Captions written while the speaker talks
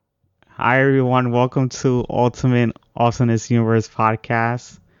Hi everyone, welcome to Ultimate Awesomeness Universe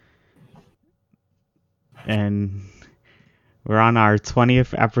podcast, and we're on our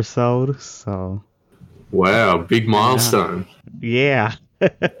 20th episode. So Wow, big milestone. yeah,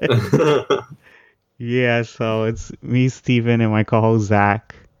 yeah. So it's me, Steven, and my co-host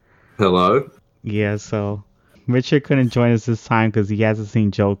Zach. Hello. Yeah. So Richard couldn't join us this time because he hasn't seen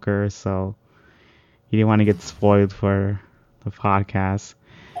Joker, so he didn't want to get spoiled for the podcast.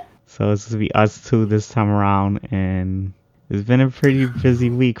 So it's gonna be us two this time around, and it's been a pretty busy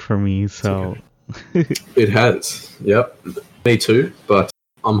week for me. So. It has. Yep. Me too, but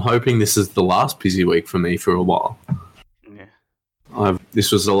I'm hoping this is the last busy week for me for a while. Yeah.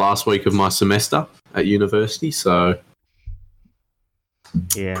 This was the last week of my semester at university, so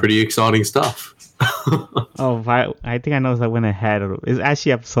Yeah. pretty exciting stuff. Oh, I think I know I went ahead. It's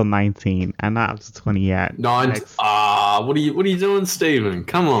actually episode 19. I'm not up to 20 yet. What are you doing, Stephen?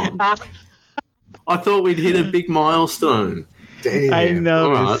 Come on. I thought we'd hit a big milestone. Damn. I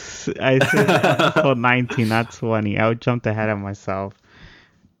know. Right. I said episode 19, not 20. I jumped ahead of myself.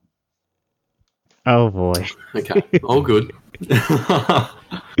 Oh boy. Okay, all good.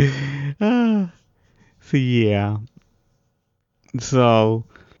 So yeah. So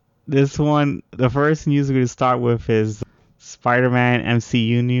this one, the first news we're going to start with is Spider-Man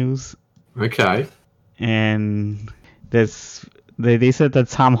MCU news. Okay. And this, they said that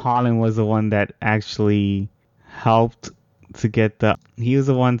Tom Holland was the one that actually helped to get he was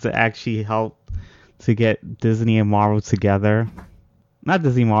the one that actually helped to get Disney and Marvel together. Not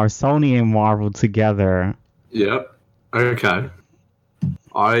Disney, Marvel, Sony and Marvel together. Yep. Okay.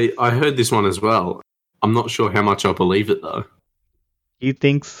 I heard this one as well. I'm not sure how much I believe it though. You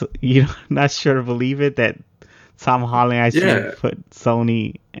think you're not sure to believe it that Tom Holland actually put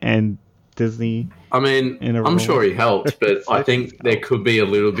Sony and Disney? I mean, I'm sure he helped, but I think there could be a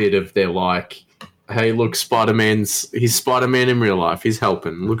little bit of their like, hey, look, he's Spider-Man in real life. He's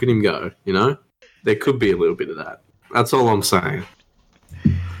helping. Look at him go, you know? There could be a little bit of that. That's all I'm saying.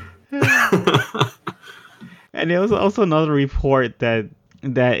 And there was also another report that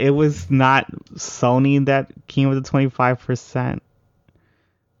it was not Sony that came with the 25%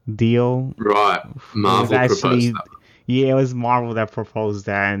 deal. Right. Marvel proposed that. Yeah, it was Marvel that proposed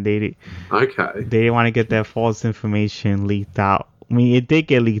that, and they didn't want to get that false information leaked out. I mean, it did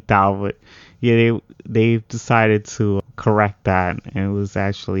get leaked out, but yeah, they decided to correct that, and it was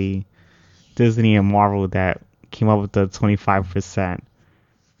actually Disney and Marvel that came up with the 25%.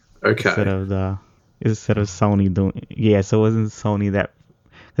 Okay. Instead of Sony doing. Yeah, so it wasn't Sony that,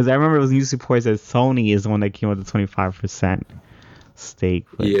 because I remember it was news reports that Sony is the one that came up with the 25% stake.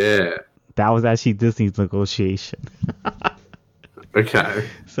 Yeah. That was actually Disney's negotiation. Okay.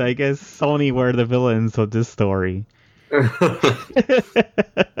 So I guess Sony were the villains of this story.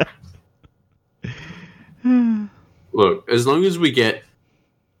 Look, as long as we get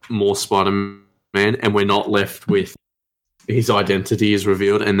more Spider-Man and we're not left with his identity is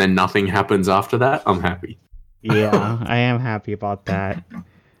revealed and then nothing happens after that, I'm happy. Yeah, I am happy about that.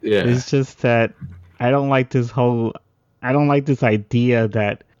 Yeah. It's just that I don't like this idea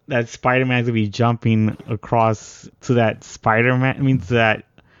that Spider-Man's gonna be jumping across to that to that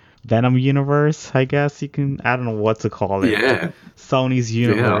Venom universe, I guess I don't know what to call it. Yeah. Sony's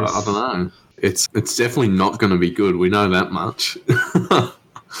universe. Yeah, I don't know. It's definitely not going to be good. We know that much.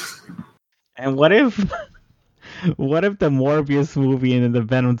 And what if the Morbius movie and the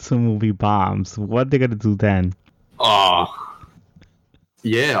Venom 2 movie bombs? What are they going to do then? Oh.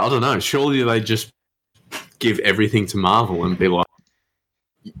 Yeah, I don't know. Surely they just give everything to Marvel and be like,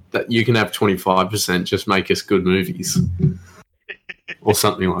 that you can have 25%, just make us good movies. Or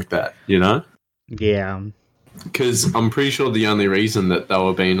something like that, you know? Yeah. Because I'm pretty sure the only reason that they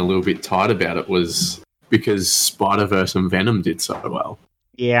were being a little bit tight about it was because Spider-Verse and Venom did so well.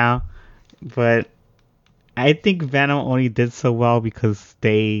 Yeah, but I think Venom only did so well because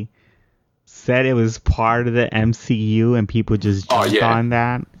they said it was part of the MCU and people just jumped on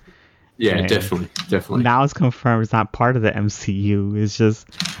that. Yeah, and definitely. Now it's confirmed it's not part of the MCU. It's just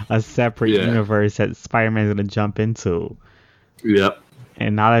a separate universe that Spider-Man is going to jump into. Yep.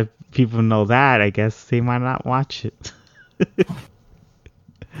 And now that people know that, I guess they might not watch it.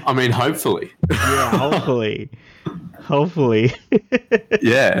 I mean, hopefully. Yeah, hopefully.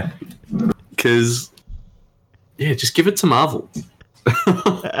 Yeah. Because, just give it to Marvel.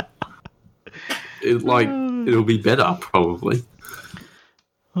 It'll be better, probably.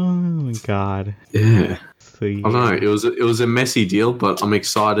 Oh my god. Yeah. So, yeah. I don't know. It was a messy deal, but I'm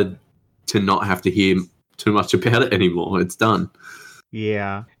excited to not have to hear too much about it anymore. It's done.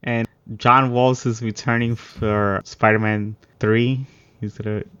 Yeah. And John Waltz is returning for Spider-Man 3. He's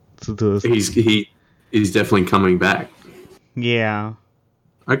gonna to do this. He's definitely coming back. Yeah.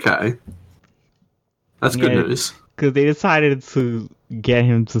 Okay. That's good news. Because they decided to get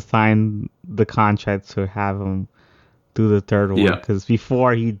him to sign the contract to have him do the third one. Because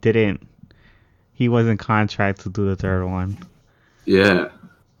before he wasn't contract to do the third one. Yeah.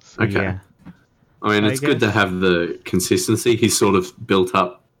 So, okay. Yeah. I mean, it's good to have the consistency. He's sort of built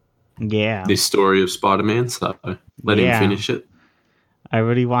up this story of Spider-Man, so let him finish it. I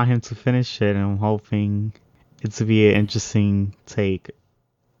really want him to finish it, and I'm hoping it to be an interesting take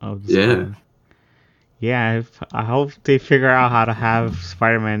of this one. Yeah, I hope they figure out how to have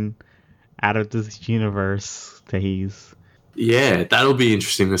Spider-Man out of this universe that he's... Yeah, that'll be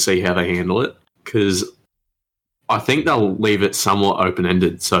interesting to see how they handle it, because I think they'll leave it somewhat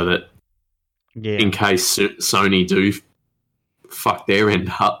open-ended so that in case Sony do fuck their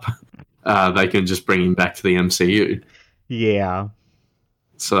end up, they can just bring him back to the MCU. Yeah.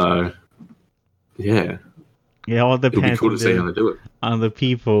 So, yeah. It all depends. It'll be cool to see how they do it. On the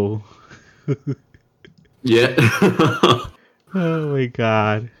people. Yeah. Oh my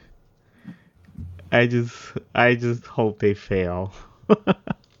god. I just hope they fail.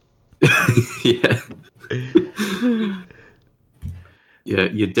 Yeah. Yeah,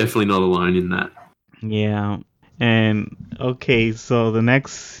 you're definitely not alone in that. Yeah. And okay, so the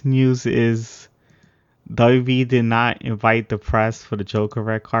next news is WB did not invite the press for the Joker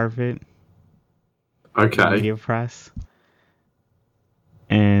red carpet. Okay. The media press.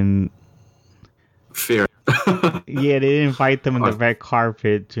 And fair. Yeah, they didn't invite them on the red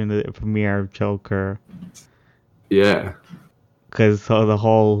carpet during the premiere of Joker. Yeah. Because the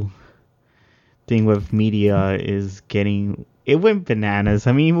whole thing with media is getting... It went bananas.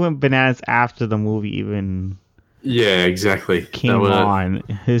 I mean, it went bananas after the movie even... Yeah, exactly. Came on.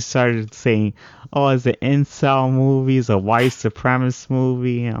 He started saying, "Oh, it's an incel movie, it's a white supremacist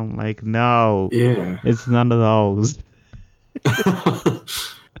movie." And I'm like, no, it's none of those.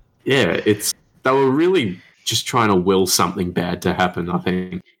 Yeah, they were really just trying to will something bad to happen. I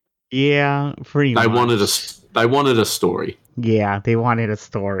think. Yeah, pretty much. They wanted a story. Yeah, they wanted a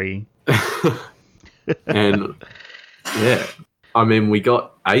story. And yeah, I mean, we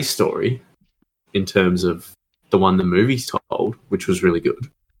got a story in terms of the one the movie's told, which was really good.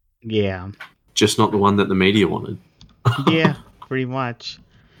 Yeah. Just not the one that the media wanted. Yeah, pretty much.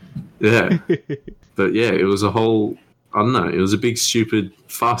 Yeah. But yeah, it was a whole, I don't know, it was a big stupid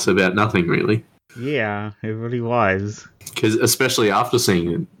fuss about nothing, really. Yeah, it really was. Because especially after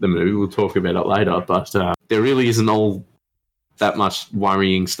seeing the movie, we'll talk about it later, but there really isn't all that much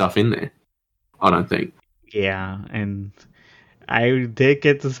worrying stuff in there, I don't think. Yeah, and I did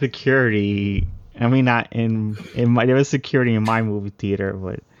get the security. I mean, not in my... There was security in my movie theater,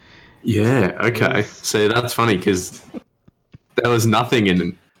 but... Yeah, okay. So that's funny, because there was nothing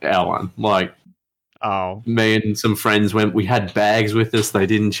in our one. Like, me and some friends went... We had bags with us. They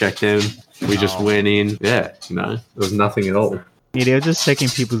didn't check them. We just went in. Yeah, there was nothing at all. Yeah, they were just checking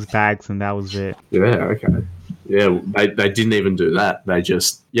people's bags, and that was it. Yeah, okay. Yeah, they didn't even do that. They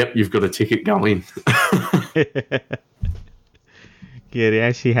just... Yep, you've got a ticket, go in. Yeah, they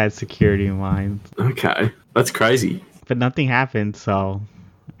actually had security in mind. Okay, that's crazy. But nothing happened, so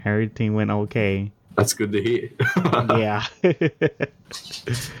everything went okay. That's good to hear. Yeah.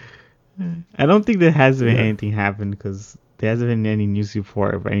 I don't think there has been anything happen, because there hasn't been any news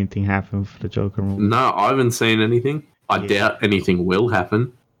report of anything happened for the Joker movie. No, I haven't seen anything. I doubt anything will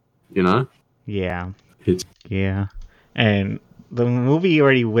happen, Yeah. Yeah. And the movie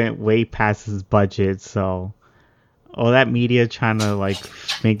already went way past its budget, so... all that media trying to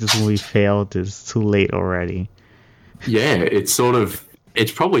make this movie fail is too late already. Yeah, it's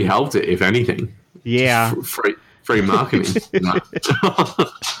probably helped it, if anything. Yeah. Free marketing.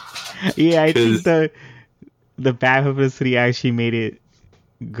 Yeah, I think the bad publicity actually made it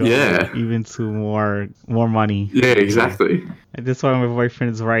go even to more money. Yeah, exactly. And that's why my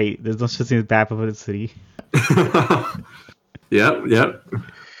boyfriend is right. There's no such thing as bad publicity. Yep.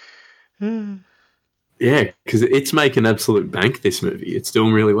 Yeah, because it's making absolute bank, this movie. It's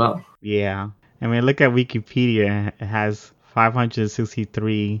doing really well. Yeah. I mean, look at Wikipedia. It has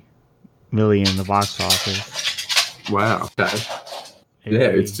 563 million in the box office. Wow. Okay. Yeah,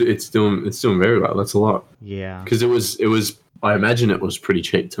 it's doing very well. That's a lot. Yeah. Because it was I imagine it was pretty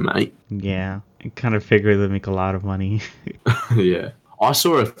cheap to make. Yeah. I kind of figured they'd make a lot of money. Yeah. I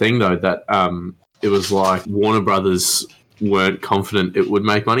saw a thing though that it was like Warner Brothers weren't confident it would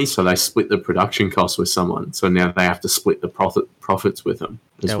make money, so they split the production costs with someone. So now they have to split the profits with them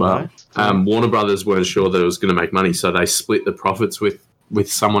as well. Warner Brothers weren't sure that it was going to make money, so they split the profits with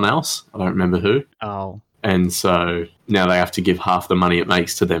someone else. I don't remember who. Oh. And so now they have to give half the money it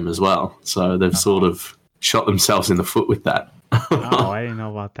makes to them as well. So they've sort of shot themselves in the foot with that. Oh, I didn't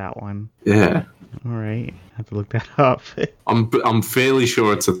know about that one. Yeah. All right. I have to look that up. I'm fairly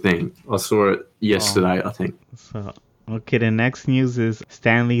sure it's a thing. I saw it yesterday, I think. So, okay, the next news is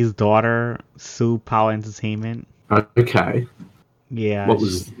Stan Lee's daughter sued Power Entertainment. Okay. Yeah. What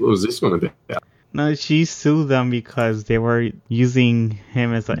was this one about? No, she sued them because they were using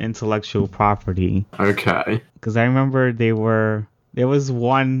him as an intellectual property. Okay. Because I remember there was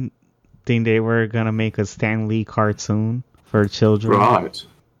one thing they were going to make a Stan Lee cartoon for children. Right.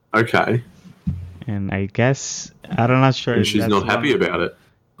 Okay. And I guess, I'm not sure. And she's not happy about it.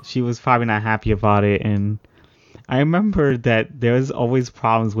 She was probably not happy about it. And I remember that there was always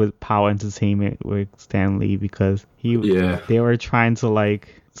problems with Power Entertainment with Stan Lee because they were trying to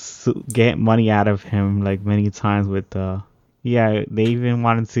get money out of him many times with they even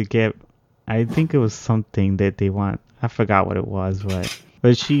wanted to get, I think it was something that they want, I forgot what it was,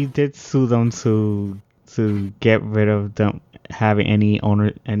 but she did sue them to get rid of them having any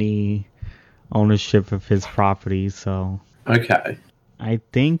ownership of his property. So okay, I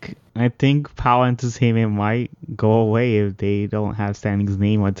think Power Entertainment might go away if they don't have Stan Lee's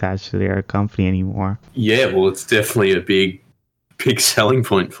name attached to their company anymore. Yeah, well, it's definitely a big selling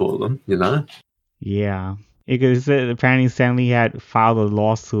point for them, you know? Yeah. Because apparently Stan Lee had filed a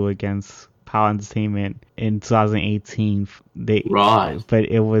lawsuit against Power Entertainment in 2018. Right. But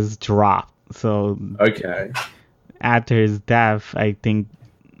it was dropped. So okay. After his death, I think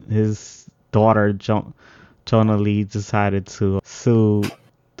his daughter, Jonah Lee, decided to sue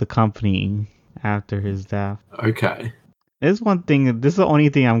the company after his death. Okay. This is the only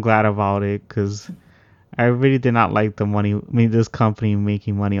thing I'm glad about it, because I really did not like this company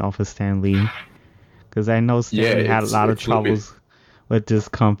making money off of Stan Lee. Because I know Stan Lee had a lot of troubles with this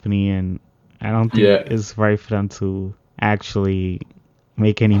company, and I don't think it's right for them to actually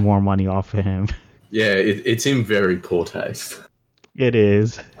make any more money off of him. Yeah, it's in very poor taste. It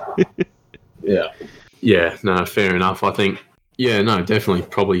is. Yeah. Yeah, no, fair enough. I think, definitely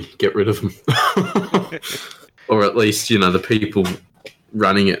probably get rid of him. Or at least, the people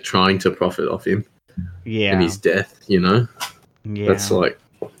running it trying to profit off him. Yeah. And his death, Yeah. That's okay,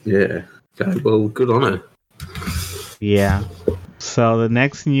 well, good on her. Yeah. So the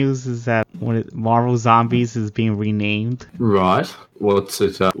next news is that Marvel Zombies is being renamed. Right. What's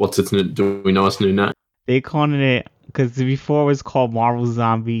its new, do we know its new name? They calling it, because before it was called Marvel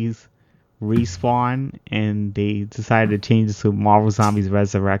Zombies Respawn, and they decided to change it to Marvel Zombies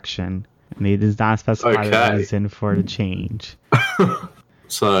Resurrection. And they did not specify the reason for the change.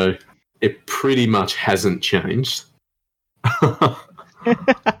 So it pretty much hasn't changed.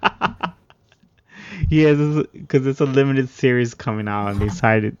 Yeah, because it's a limited series coming out, and they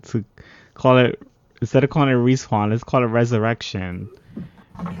decided to call it, instead of calling it Respawn, let's call it Resurrection.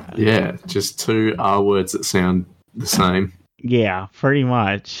 Yeah, just two R words that sound the same. Yeah, pretty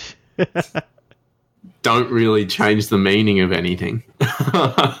much. Don't really change the meaning of anything.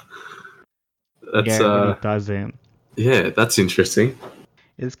 It really doesn't. Yeah, that's interesting.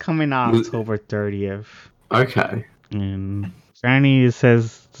 It's coming out October 30th. Okay. And apparently it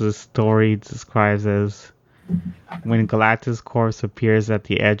says the story describes as when Galactus Corps appears at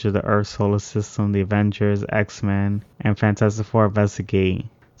the edge of the Earth solar system, the Avengers, X-Men, and Fantastic Four investigate.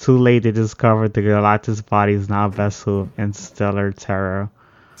 Too late, they discover the Galactus body is now a vessel of interstellar terror,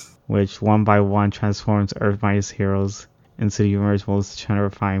 which one by one transforms Earth-minded heroes into the universe's most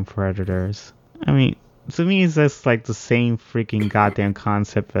terrifying predators. I mean, to me, it's just like the same freaking goddamn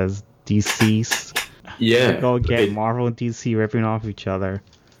concept as DC's. Yeah. Go get Marvel and DC ripping off each other.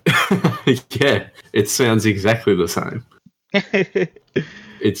 Yeah, it sounds exactly the same.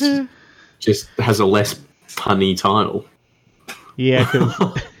 It's just has a less punny title. Yeah,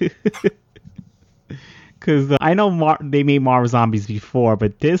 because I know they made Marvel Zombies before,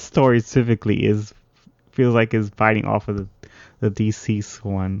 but this story specifically feels like it's biting off of the DC's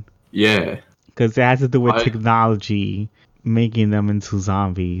one. Yeah. Because it has to do with technology making them into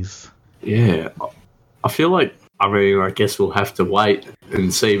zombies. Yeah. I feel like, I guess we'll have to wait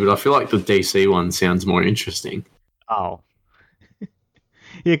and see, but I feel like the DC one sounds more interesting. Oh.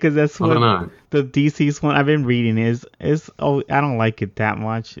 Yeah, because that's what the DC's one I've been reading is I don't like it that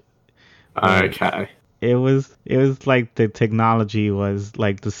much. Okay. It was like the technology was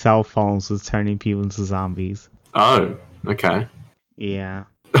like the cell phones was turning people into zombies. Oh, okay. Yeah.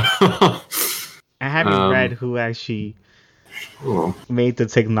 I haven't read who actually made the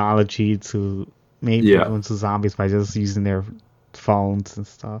technology to make people into zombies by just using their phones and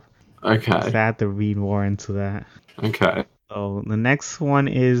stuff. Okay. So I have to read more into that. Okay. So the next one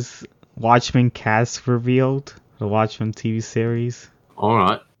is Watchmen cast revealed. The Watchmen TV series. All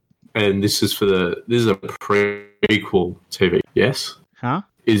right. And this is a prequel TV, yes? Huh?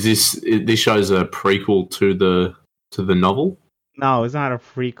 This show's a prequel to the novel? No, it's not a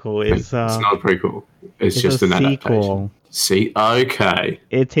prequel. It's not a prequel. It's just an sequel. See, okay.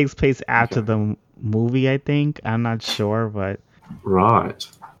 It takes place after the movie, I think. I'm not sure, but right.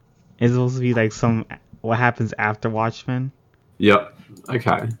 It's supposed to be like what happens after Watchmen. Yep.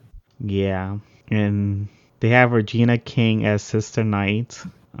 Okay. Yeah, and they have Regina King as Sister Knight.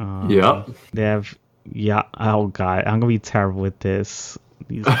 Yep. They have oh god, I'm gonna be terrible with this.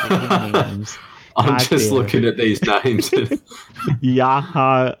 These names. I'm just looking at these names.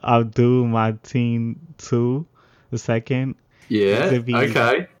 Yaha Abdul Mateen II, the second. Yeah.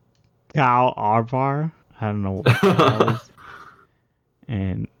 Okay. Cal Arbar. I don't know what that was.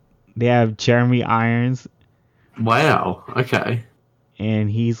 And they have Jeremy Irons. Wow. Okay.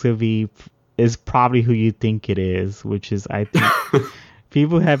 And he's gonna is probably who you think it is, which is I think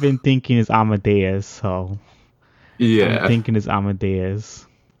people have been thinking it's Amadeus, so yeah, I'm thinking it's Amadeus.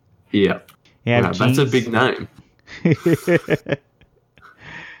 Yeah. Wow, that's a big name.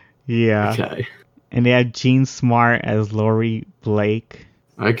 Yeah. Okay. And they have Jean Smart as Laurie Blake.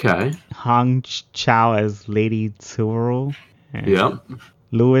 Okay. Hong Chow as Lady Tyrrell. Yeah.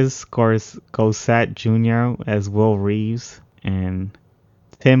 Louis Gossett Jr. as Will Reeves. And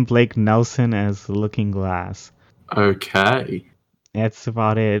Tim Blake Nelson as Looking Glass. Okay. That's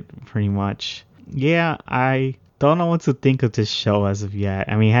about it, pretty much. Yeah, I don't know what to think of this show as of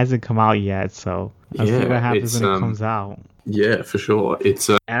yet. I mean, it hasn't come out yet, so I'll see what happens when it comes out. Yeah, for sure. It's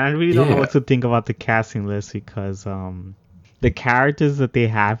and I really don't know what to think about the casting list because the characters that they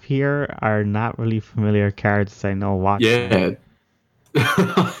have here are not really familiar characters I know watching.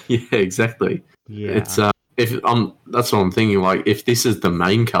 Yeah. Yeah, exactly. Yeah. It's that's what I'm thinking. Like, if this is the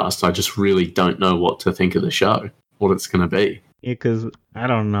main cast, I just really don't know what to think of the show, what it's gonna be. Yeah, because I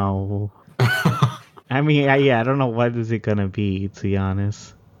don't know. I mean, I don't know what is it gonna be, to be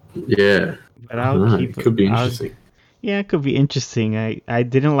honest. Yeah, but it could be interesting. Yeah, it could be interesting. I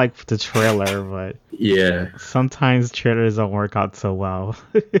didn't like the trailer, but yeah, sometimes trailers don't work out so well.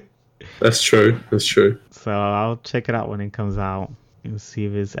 That's true. So I'll check it out when it comes out and see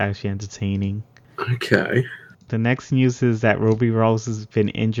if it's actually entertaining. Okay. The next news is that Ruby Rose has been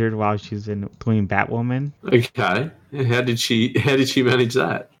injured while she's been doing Batwoman. Okay. How did she manage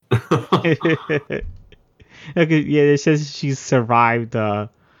that? Okay, yeah, it says she survived a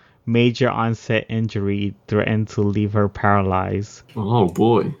major onset injury threatened to leave her paralyzed. Oh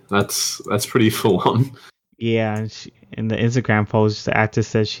boy, that's pretty full on. Yeah, in the Instagram post, the actress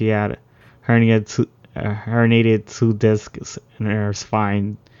said she had herniated two discs in her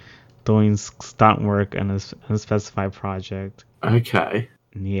spine doing stunt work on a specified project. Okay.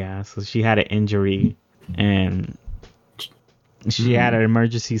 Yeah, so she had an injury and she had an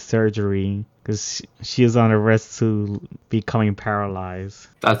emergency surgery because she is on the risk to becoming paralyzed.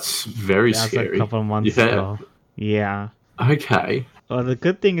 That's very scary. Like a couple of months ago. Yeah. Okay. Well, the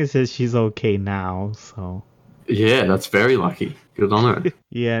good thing is that she's okay now, so. Yeah, that's very lucky. Good on her.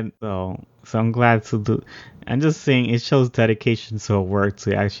 Yeah, so I'm glad to do. I'm just saying it shows dedication to her work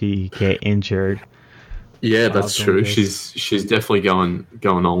to actually get injured. Yeah, that's true. She's definitely going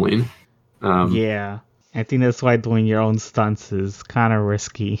all in. Yeah, I think that's why doing your own stunts is kind of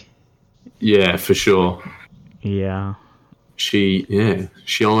risky. Yeah, for sure. Yeah. She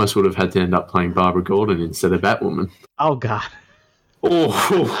almost would have had to end up playing Barbara Gordon instead of Batwoman. Oh God.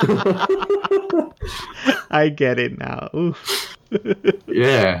 Oh. I get it now. Oof.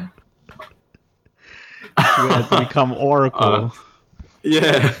 Yeah. You have to become Oracle.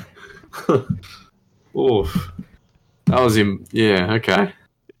 Yeah. Oof. That was him. Yeah, okay.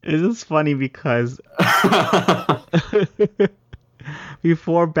 It's just funny because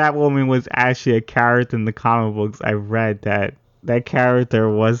before Batwoman was actually a character in the comic books, I read that character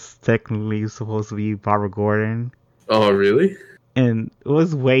was technically supposed to be Barbara Gordon. Oh, really? And it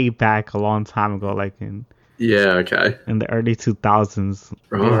was way back a long time ago, like in the early 2000s.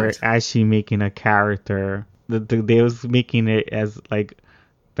 Right. They were actually making a character. They was making it as like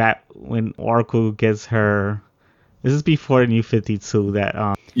when Oracle gets her. This is before the New 52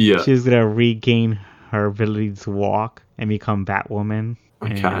 that she's gonna regain her ability to walk and become Batwoman.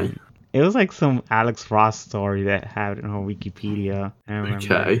 Okay. And it was like some Alex Ross story that had it on Wikipedia. I remember.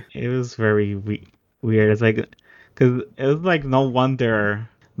 Okay. It was very weird. It's like, because it was like no wonder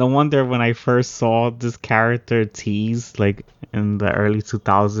when I first saw this character teased like in the early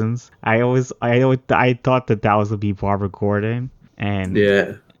 2000s, I thought that was gonna be Barbara Gordon, and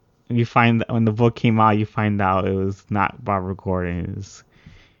yeah, you find when the book came out, you find out it was not Barbara Gordon. It was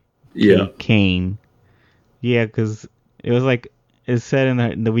Yeah. Kane. Yeah, because it was like it said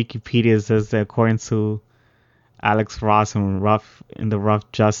in the Wikipedia. It says that according to Alex Ross in the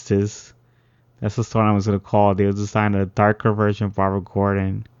Rough Justice, that's the story I was gonna call. They designed a darker version of Barbara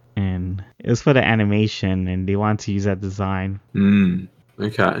Gordon, and it was for the animation, and they wanted to use that design.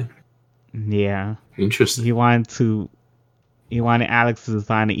 Okay. Yeah. Interesting. He wanted Alex to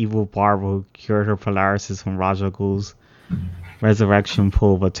design an evil Barbara who cured her paralysis from Ra's al Ghul's resurrection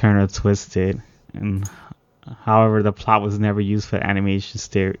pool, but turned her twisted. And however, the plot was never used for the animation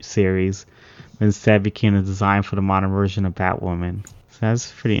series, but instead became a design for the modern version of Batwoman. So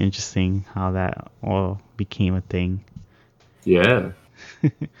that's pretty interesting how that all became a thing. Yeah.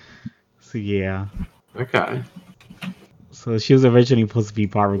 So yeah. Okay. So she was originally supposed to be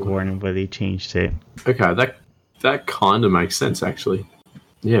Barbara Gordon, but they changed it. Okay, that kind of makes sense, actually.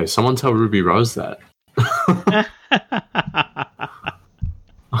 Yeah, someone tell Ruby Rose that.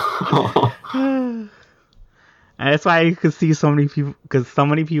 And that's why you could see so many people, because so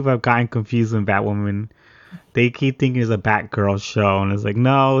many people have gotten confused with Batwoman. They keep thinking it's a Batgirl show, and it's like,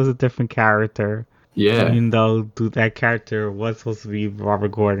 no, it's a different character. Yeah. Even though that character was supposed to be Barbara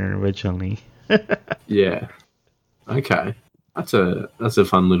Gordon originally. Yeah. Okay. That's a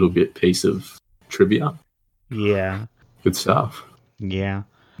fun little piece of trivia. Yeah. Good stuff. Yeah.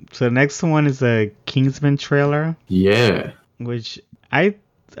 So the next one is a Kingsman trailer. Yeah. Which I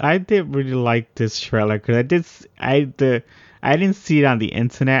did really like this trailer because I didn't see it on the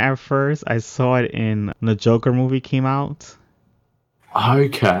internet at first. I saw it in the Joker movie came out.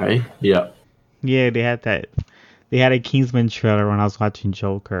 Okay. Yeah. Yeah, they had a Kingsman trailer when I was watching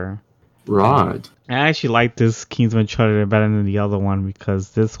Joker. Right. I actually like this Kingsman trailer better than the other one because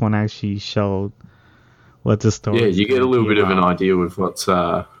this one actually showed what the story. Yeah, you get a little bit of an idea with what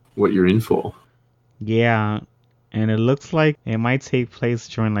you're in for. Yeah, and it looks like it might take place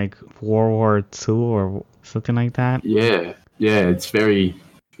during like World War II or something like that. Yeah, it's very.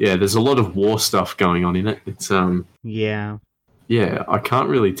 Yeah, there's a lot of war stuff going on in it. It's Yeah. Yeah, I can't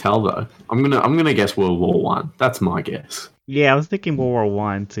really tell though. I'm gonna guess World War One. That's my guess. Yeah, I was thinking World War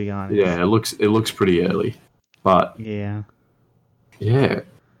One, to be honest. Yeah, it looks pretty early, but yeah.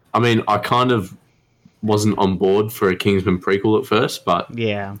 I mean, I kind of wasn't on board for a Kingsman prequel at first, but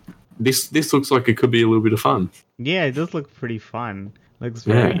yeah, this looks like it could be a little bit of fun. Yeah, it does look pretty fun. Looks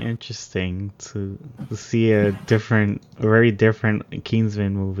very interesting to see a very different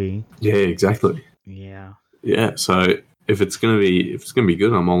Kingsman movie. Yeah, exactly. Yeah. Yeah, so if it's gonna be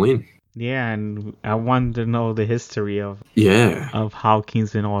good, I'm all in. Yeah, and I wanted to know the history of how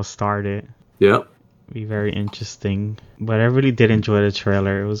Kingsman all started. Yeah. Be very interesting. But I really did enjoy the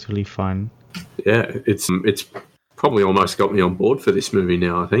trailer. It was really fun. Yeah, it's probably almost got me on board for this movie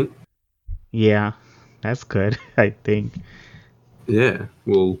now, I think. Yeah, that's good, I think. Yeah,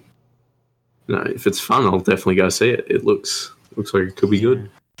 well, if it's fun, I'll definitely go see it. It looks like it could be good.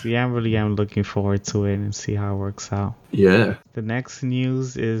 Yeah, I'm looking forward to it and see how it works out. Yeah. The next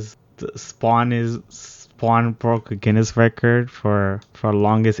news is Spawn broke a Guinness record for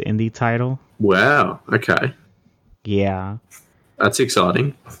longest indie title. Wow. Okay. Yeah. That's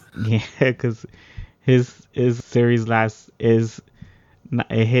exciting. Yeah, because his series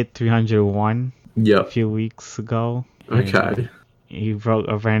it hit 301. Yep. A few weeks ago. Okay. He broke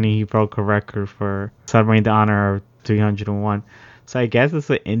a record for celebrating the honor of 301. So I guess it's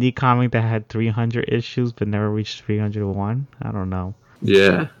an indie comic that had 300 issues but never reached 301. I don't know.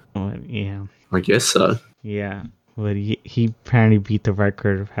 Yeah. But yeah. I guess so. Yeah. But he apparently beat the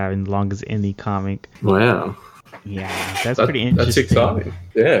record of having the longest indie comic. Wow. Yeah, that's pretty interesting. That's exciting.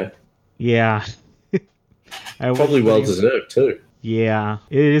 Yeah. Yeah. Probably well deserved too. Yeah,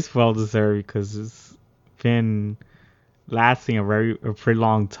 it is well deserved because it's been lasting a pretty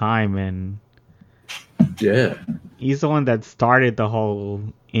long time, and yeah, he's the one that started the whole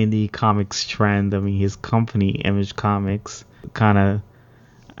indie comics trend. I mean, his company, Image Comics, kind of.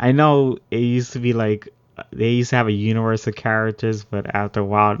 I know it used to be like they used to have a universe of characters, but after a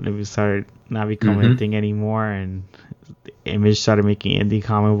while, it started not becoming a thing anymore, and Image started making indie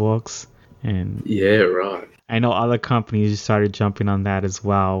comic books. And yeah, right. I know other companies started jumping on that as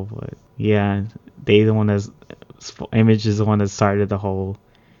well, but yeah, Image is the one that started the whole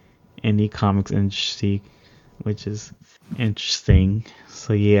indie comics industry, which is interesting.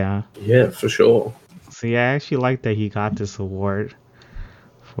 So yeah. Yeah, for sure. So yeah, I actually like that he got this award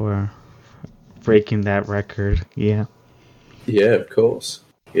for breaking that record. Yeah. Yeah, of course.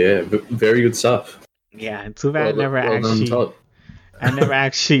 Yeah, very good stuff. Yeah, too bad I never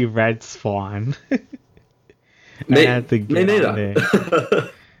actually read Spawn. Me neither.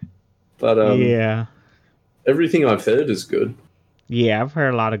 But yeah, everything I've heard is good. Yeah, I've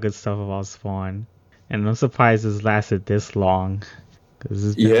heard a lot of good stuff about Spawn, and I'm surprised it's lasted this long because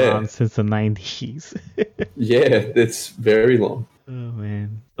it's been around since the 90s. Yeah, it's very long. Oh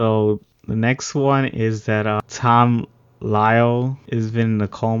man. So the next one is that Tom Lyle has been in a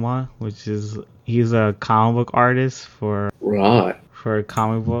coma, which is he's a comic book artist for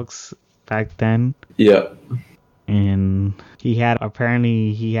comic books back then. Yeah. And he got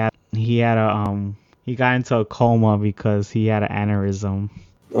into a coma because he had an aneurysm.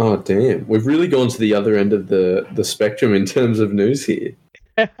 Oh damn. We've really gone to the other end of the spectrum in terms of news here.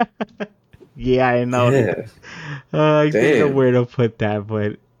 Yeah, I know. Yeah. I think the way to put that,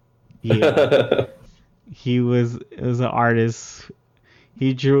 but yeah. He was an artist.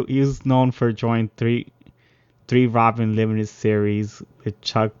 He was known for drawing three Robin limited series with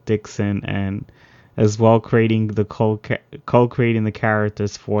Chuck Dixon, and as well creating the co-creating the character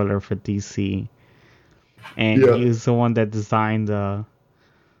Spoiler for DC. And he was the one that designed the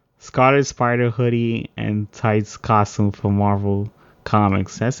Scarlet Spider hoodie and tights costume for Marvel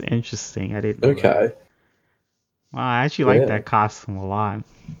Comics. That's interesting. I didn't know that. Wow, I actually like that costume a lot.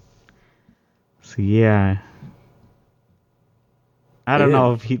 So yeah. I don't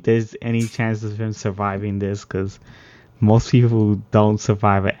know if there's any chance of him surviving this, because most people don't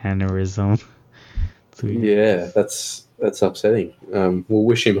survive an aneurysm. Yeah, that's upsetting. We'll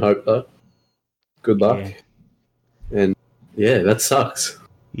wish him hope though. Good luck. Yeah. And yeah, that sucks.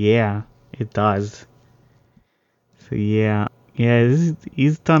 Yeah, it does. So yeah,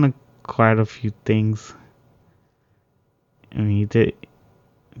 he's done quite a few things. I mean, he did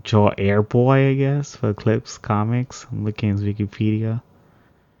draw Airboy, I guess, for Eclipse Comics. I'm looking at his Wikipedia.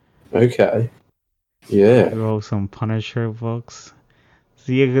 Okay. Yeah. He wrote some Punisher books.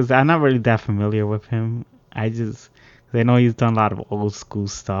 So yeah, because I'm not really that familiar with him. I know he's done a lot of old school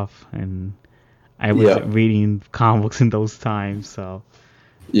stuff, and I was reading comic books in those times, so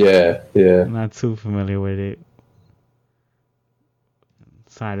yeah. I'm not too familiar with it.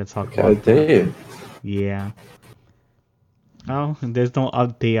 Sorry to talk about that. Yeah. Oh, there's no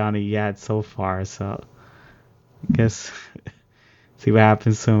update on it yet so far, so I guess see what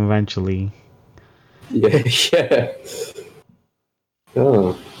happens to him eventually. Yeah.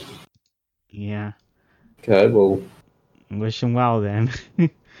 Oh. Yeah. Okay, well. Wish him well then.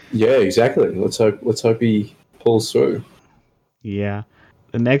 Yeah, exactly. Let's hope he pulls through. Yeah.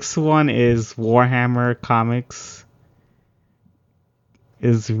 The next one is Warhammer Comics.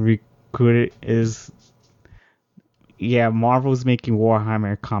 Marvel's making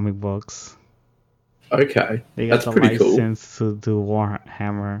Warhammer comic books. Okay. They got the license to do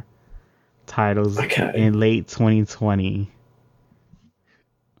Warhammer titles in late 2020.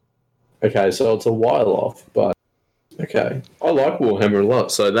 Okay, so it's a while off, but okay. I like Warhammer a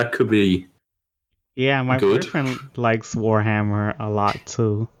lot, so that could be Yeah, my boyfriend likes Warhammer a lot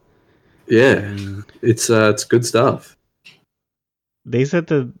too. Yeah, it's good stuff. They said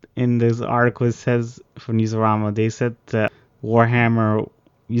that in this article, it says from Newsarama, they said that Warhammer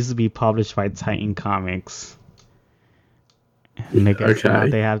used to be published by Titan Comics. And I guess now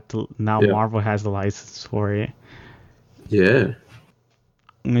they have to. Now Marvel has the license for it. Yeah.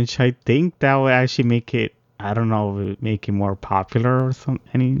 Which I think that would actually make it. I don't know, make it more popular or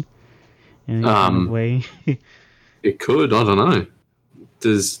something. In any way. It could. I don't know.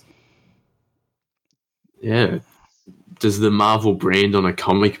 Does the Marvel brand on a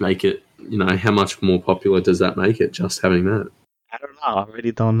comic make it? You know, how much more popular does that make it? Just having that. I don't know. I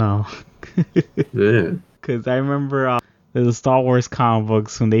really don't know. Yeah. Because I remember the Star Wars comic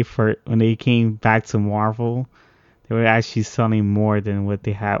books when they came back to Marvel, they were actually selling more than what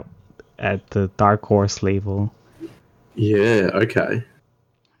they had at the Dark Horse label. Yeah. Okay.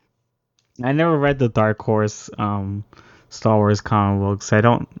 I never read the Dark Horse Star Wars comic books. I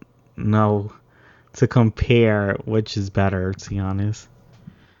don't know to compare which is better, to be honest.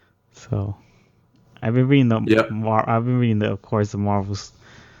 So I've been reading of course, the Marvel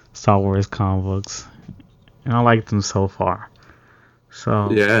Star Wars comic books, and I like them so far. So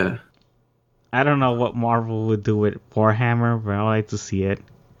yeah, I don't know what Marvel would do with Warhammer, but I like to see it.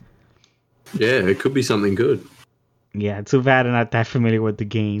 Yeah, it could be something good. Yeah, too bad I'm not that familiar with the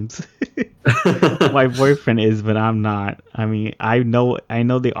games. My boyfriend is, but I'm not. I mean, I know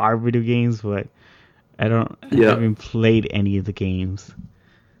they are video games, but I haven't played any of the games.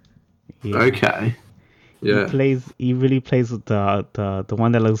 Yeah. Okay. Yeah. He really plays with the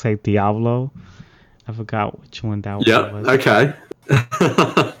one that looks like Diablo. I forgot which one that was. Okay.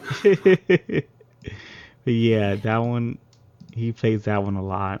 But yeah, that one, he plays that one a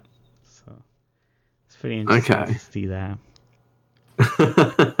lot. So it's pretty interesting to see that.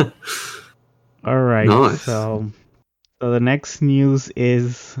 All right. Nice. So So the next news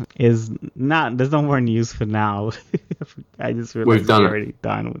is not. There's no more news for now. I just realized we're already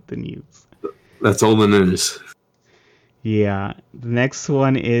done with the news. That's all the news. Yeah. The next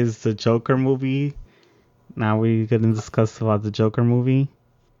one is the Joker movie. Now we're gonna discuss about the Joker movie.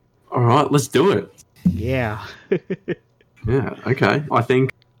 All right, let's do it. Yeah. Yeah. Okay. I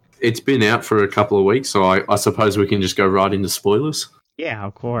think it's been out for a couple of weeks, so I suppose we can just go right into spoilers. Yeah,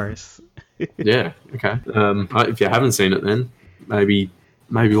 of course. Yeah. Okay. If you haven't seen it, then maybe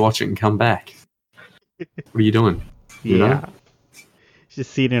watch it and come back. What are you doing? You know?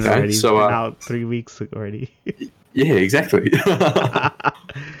 Just seen it already. So, it's been out 3 weeks already. Yeah, exactly.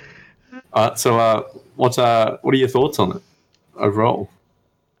 So what are your thoughts on it overall?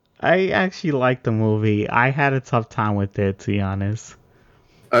 I actually liked the movie. I had a tough time with it, to be honest.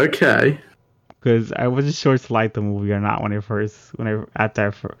 Okay. Because I wasn't sure to like the movie or not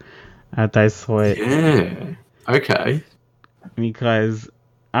after I saw it. Yeah. Okay. Because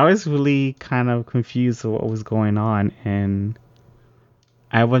I was really kind of confused with what was going on, and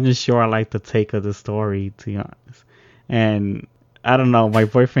I wasn't sure I liked the take of the story, to be honest. And I don't know, my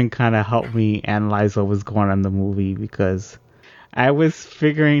boyfriend kind of helped me analyze what was going on in the movie, because I was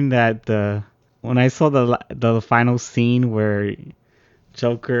figuring that when I saw the final scene where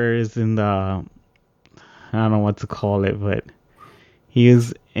Joker is in I don't know what to call it, but he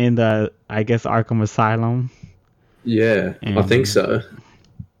is in I guess, Arkham Asylum. Yeah, I think so.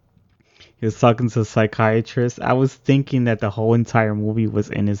 He was talking to a psychiatrist. I was thinking that the whole entire movie was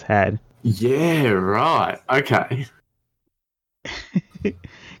in his head. Yeah, right. Okay.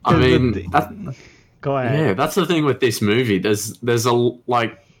 I mean, go ahead. Yeah, that's the thing with this movie. There's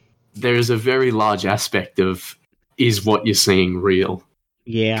a very large aspect of, is what you're seeing real?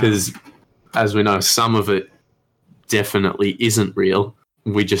 Yeah. Because, as we know, some of it definitely isn't real.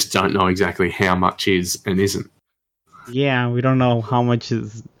 We just don't know exactly how much is and isn't. Yeah, we don't know how much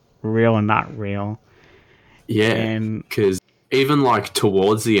is real and not real. Yeah, because even like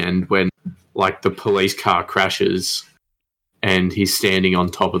towards the end, when like the police car crashes and he's standing on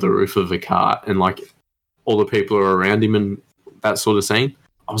top of the roof of a car and like all the people are around him and that sort of scene,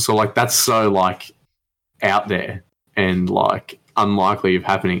 I was like, that's so like out there and like unlikely of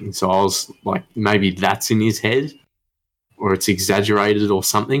happening. So I was like, maybe that's in his head or it's exaggerated or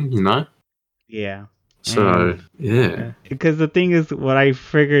something, you know? Yeah. So, yeah. Because the thing is, what I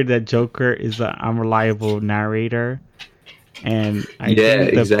figured that Joker is an unreliable narrator. And I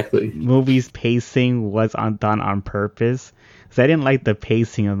think the movie's pacing was done on purpose. Because I didn't like the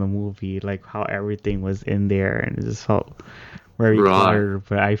pacing of the movie, like how everything was in there. And it just felt very cluttered.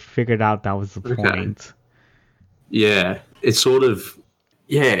 But I figured out that was the point. Yeah. It's sort of...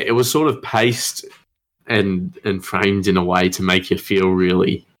 Yeah, it was sort of paced and framed in a way to make you feel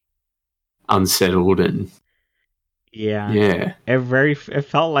really unsettled and it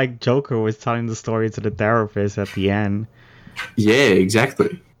felt like Joker was telling the story to the therapist at the end. Yeah,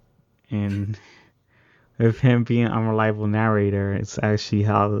 exactly. And with him being an unreliable narrator, it's actually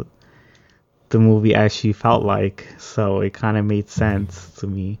how the movie actually felt like. So it kind of made sense to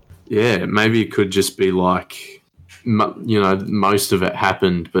me. Yeah, maybe it could just be like, you know, most of it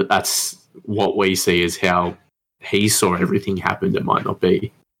happened, but that's what we see is how he saw everything happen. It might not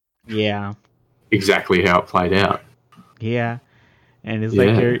be. Yeah. Exactly how it played out. Yeah. And it's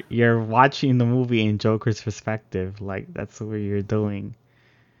like you're watching the movie in Joker's perspective. Like, that's what you're doing.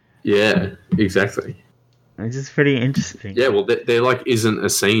 Yeah, exactly. It's just pretty interesting. Yeah, well, there like isn't a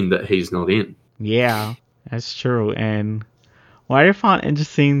scene that he's not in. Yeah, that's true. And what I found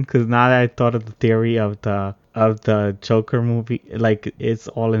interesting, because now that I thought of the theory of the Joker movie, like it's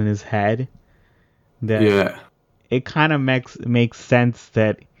all in his head. That it kind of makes sense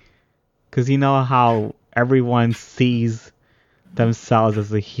that, because you know how everyone sees themselves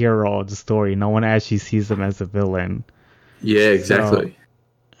as a hero of the story. No one actually sees them as a villain. Yeah, exactly.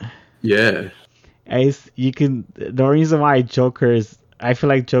 So, yeah. The reason why I feel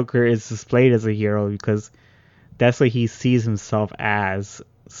like Joker is displayed as a hero because that's what he sees himself as.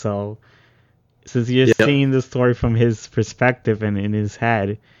 So since you're seeing the story from his perspective and in his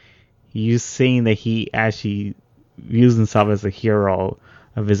head, you're seeing that he actually views himself as a hero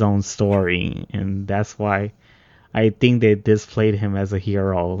of his own story, and that's why I think they displayed him as a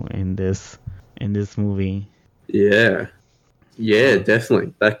hero in this movie. Yeah,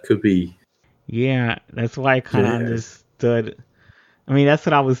 definitely. That could be. Yeah, that's why I kind of understood. I mean, that's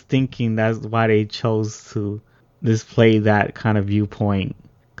what I was thinking. That's why they chose to display that kind of viewpoint,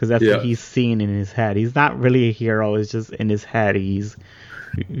 because that's what he's seeing in his head. He's not really a hero. It's just in his head. He's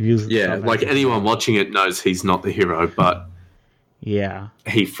like anyone watching it knows he's not the hero, but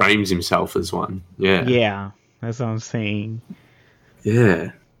he frames himself as one. Yeah. That's what I'm saying.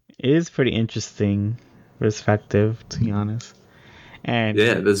 Yeah. It is pretty interesting perspective, to be honest. And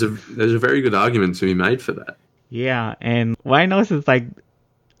yeah, there's a very good argument to be made for that. Yeah, and what I noticed is like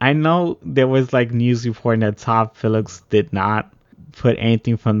I know there was like news reporting that Todd Phillips did not put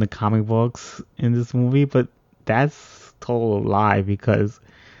anything from the comic books in this movie, but that's total lie because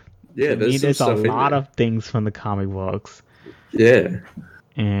to me there's a lot of things from the comic books. Yeah.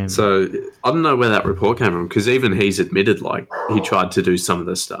 And so I don't know where that report came from because even he's admitted like he tried to do some of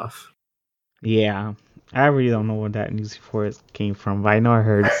the stuff. Yeah, I really don't know where that news report came from, but I know I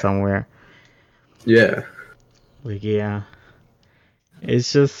heard it somewhere. Yeah. Like, yeah.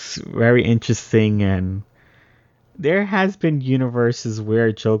 It's just very interesting, and there has been universes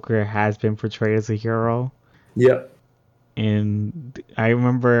where Joker has been portrayed as a hero. Yeah. And I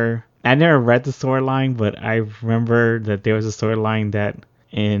remember, I never read the storyline, but I remember that there was a storyline that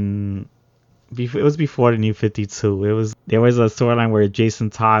it was before the New 52. There was a storyline where Jason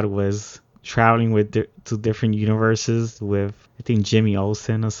Todd was traveling to different universes with, I think, Jimmy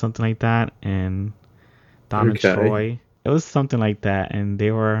Olsen or something like that, and Donna Troy. It was something like that, and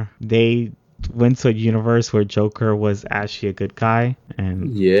they went to a universe where Joker was actually a good guy, and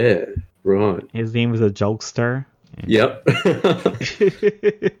yeah, right. His name was a jokester. Yep.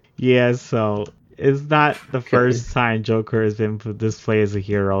 Yeah, so it's not the first time Joker has been displayed as a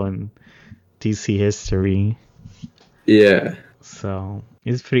hero in DC history. Yeah. So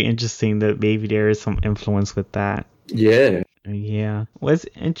it's pretty interesting that maybe there is some influence with that. Yeah. Yeah. What's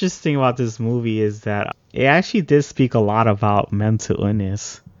interesting about this movie is that it actually did speak a lot about mental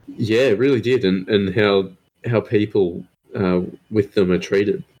illness. Yeah, it really did, and how people with them are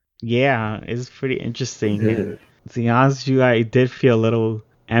treated. Yeah, it's pretty interesting. Yeah. And to be honest with you, I did feel a little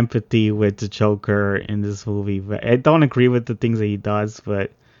empathy with the Joker in this movie, but I don't agree with the things that he does,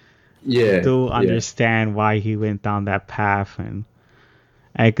 but I do understand why he went down that path, and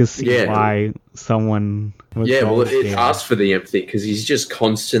I could see why someone would well, it asks for the empathy because he's just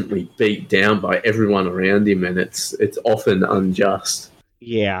constantly beat down by everyone around him, and it's often unjust.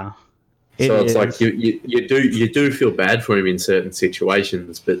 Yeah. So it's like you do feel bad for him in certain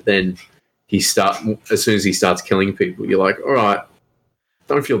situations, but then as soon as he starts killing people, you're like, all right,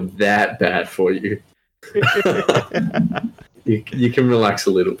 don't feel that bad for you. you can relax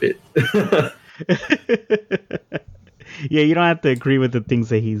a little bit. Yeah, you don't have to agree with the things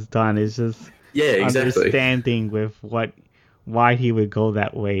that he's done. It's just understanding with why he would go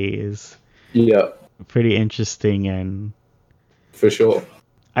that way is pretty interesting, and for sure.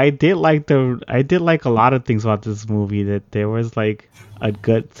 I did like a lot of things about this movie, that there was like a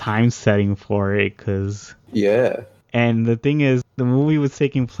good time setting for it, and the thing is, the movie was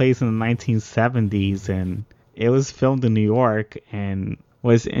taking place in the 1970s, and it was filmed in New York. And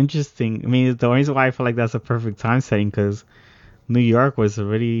what's interesting, I mean, the reason why I feel like that's a perfect time setting, because New York was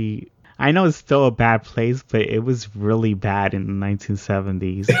really, I know it's still a bad place, but it was really bad in the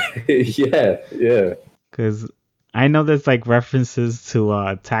 1970s. Yeah. Because I know there's like references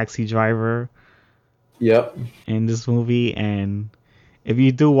to Taxi Driver. Yep. In this movie, and if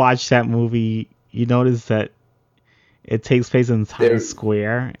you do watch that movie, you notice that it takes place in Times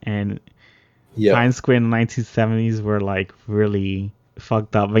Square, and Times Square in the 1970s were like really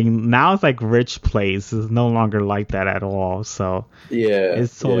fucked up. I mean, now it's like rich place. It's no longer like that at all. So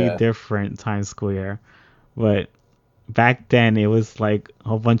it's totally different, Times Square. But back then it was like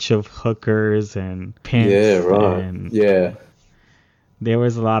a bunch of hookers and pimps. Yeah, right. And there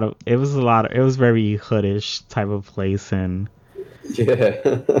was it was very hoodish type of place, and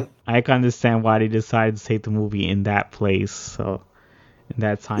I can understand why they decided to take the movie in that place. So in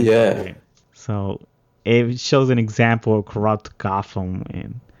that time period. So it shows an example of corrupt Gotham,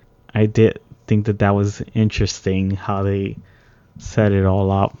 and I did think that was interesting how they set it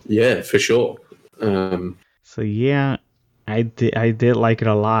all up. Yeah, for sure. So yeah, I did like it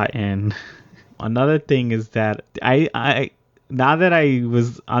a lot. And another thing is that I now that I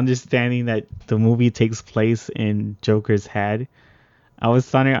was understanding that the movie takes place in Joker's head, I was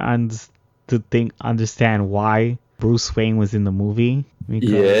starting to understand why Bruce Wayne was in the movie.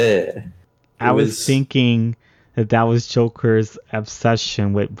 I was thinking that was Joker's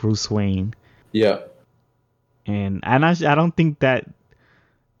obsession with Bruce Wayne. Yeah. And I don't think that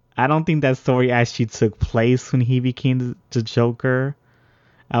story actually took place when he became the Joker.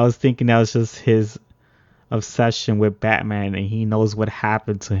 I was thinking that was just his obsession with Batman, and he knows what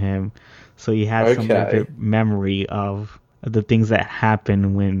happened to him, so he has some memory of the things that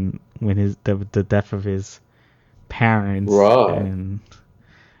happened when the death of his parents. Right. And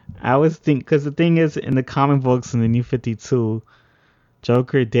I was because the thing is, in the comic books in the New 52,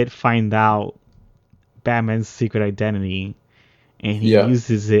 Joker did find out Batman's secret identity, and he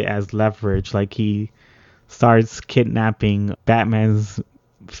uses it as leverage. Like, he starts kidnapping Batman's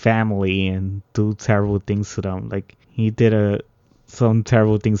family and do terrible things to them. Like, he did some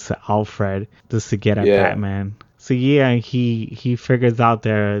terrible things to Alfred just to get at Batman. So yeah, he figures out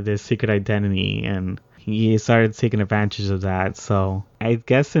their secret identity, and he started taking advantage of that. So I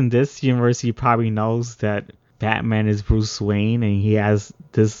guess in this universe, he probably knows that Batman is Bruce Wayne, and he has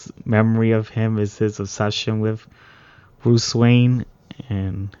this memory of him as his obsession with Bruce Wayne.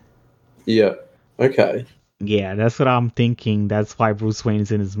 And yeah, okay. Yeah, that's what I'm thinking. That's why Bruce Wayne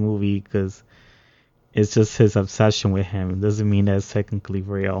is in this movie, because it's just his obsession with him. It doesn't mean that it's technically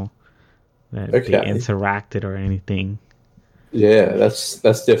real, that they interacted or anything. Yeah, that's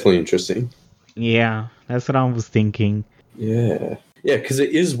definitely interesting. Yeah, that's what I was thinking. Yeah, because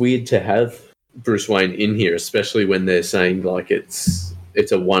it is weird to have Bruce Wayne in here, especially when they're saying like it's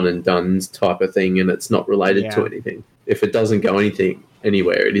a one and done type of thing, and it's not related to anything. If it doesn't go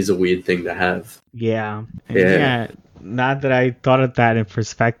anywhere, it is a weird thing to have. Yeah. Now that I thought of that in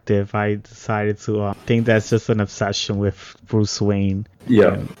perspective, I decided to think that's just an obsession with Bruce Wayne.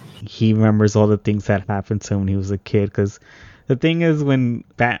 Yeah. And he remembers all the things that happened to him when he was a kid. Because the thing is, when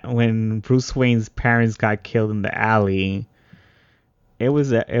Bruce Wayne's parents got killed in the alley, it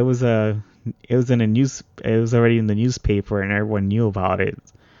was already in the newspaper and everyone knew about it.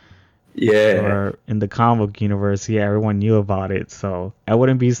 Yeah. Or in the comic book universe, everyone knew about it. So I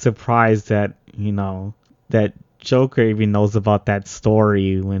wouldn't be surprised that, that Joker even knows about that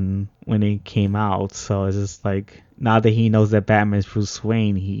story when it came out. So it's just like, now that he knows that Batman is Bruce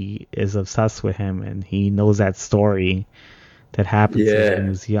Wayne, he is obsessed with him, and he knows that story that happened to him when he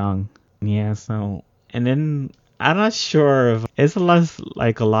was young. Yeah, so, and then I'm not sure if it's a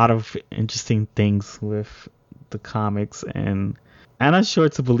lot of interesting things with the comics, and I'm not sure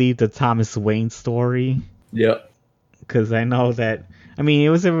to believe the Thomas Wayne story. Yeah. Because I know that, it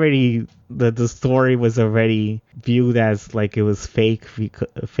was already, the story was already viewed as like it was fake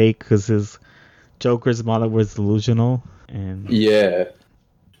because his Joker's mother was delusional. And yeah.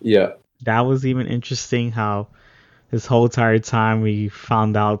 That was even interesting how this whole entire time we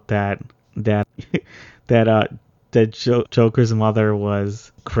found out that Joker's mother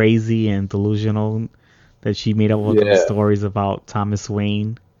was crazy and delusional, that she made up all those stories about Thomas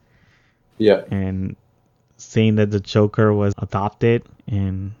Wayne. Yeah. And saying that the Joker was adopted.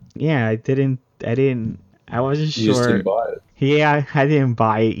 And I wasn't sure. You just didn't buy it. Yeah, I didn't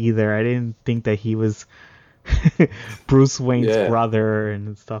buy it either. I didn't think that he was Bruce Wayne's brother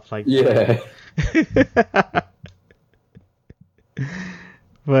and stuff like that.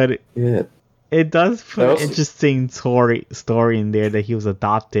 But it does put an interesting story in there that he was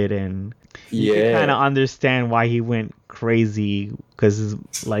adopted, and you can kind of understand why he went crazy, because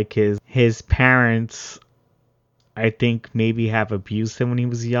his parents, I think, maybe have abused him when he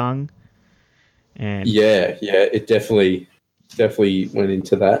was young. And it definitely went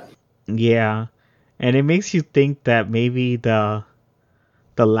into that. Yeah, and it makes you think that maybe the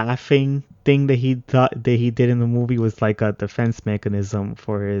laughing thing that he did in the movie was like a defense mechanism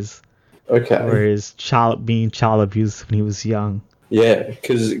for his being child abused when he was young. Yeah,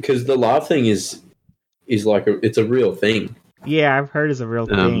 because the laugh thing is like it's a real thing. Yeah, I've heard it's a real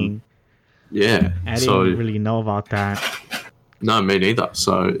thing. Yeah, I didn't really know about that. No, me neither.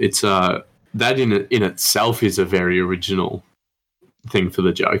 So it's that in itself is a very original thing for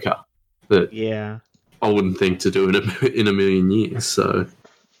the Joker. That I wouldn't think to do in a million years. So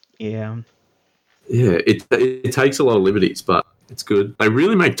it takes a lot of liberties, but it's good. They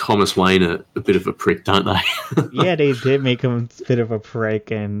really make Thomas Wayne a bit of a prick, don't they? Yeah, they did make him a bit of a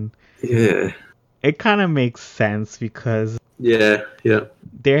prick, and it kind of makes sense because there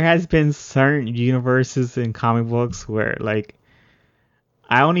has been certain universes in comic books where, like,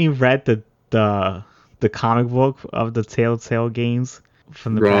 I only read the comic book of the Telltale games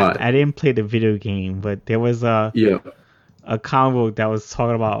from the back. I didn't play the video game, but there was a comic book that was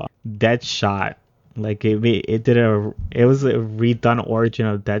talking about Deadshot. Like it was a redone origin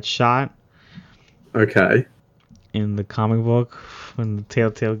of Deadshot. Okay. In the comic book from the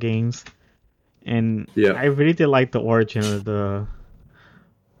Telltale games, and I really did like the origin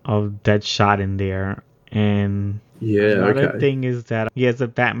of Deadshot in there. And another thing is that he has a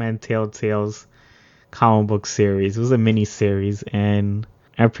Batman Telltales comic book series. It was a mini series, and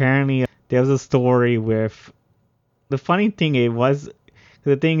apparently there was a story with. The funny thing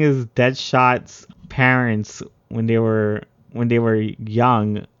the thing is, Deadshot's parents, when they were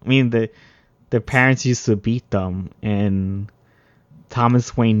young, the parents used to beat them, and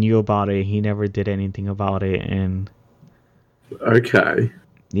Thomas Wayne knew about it. He never did anything about it, and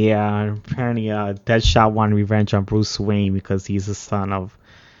Yeah, apparently, Deadshot wanted revenge on Bruce Wayne because he's the son of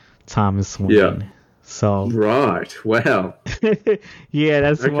Thomas Wayne. Yeah. So. Right. Wow. Yeah,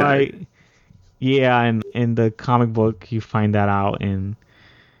 that's why. Yeah, and in the comic book, you find that out, and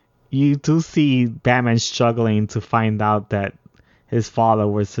you do see Batman struggling to find out that his father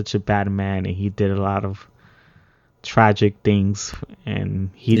was such a bad man, and he did a lot of tragic things,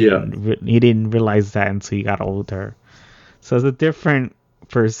 and he didn't realize that until he got older. So it's a different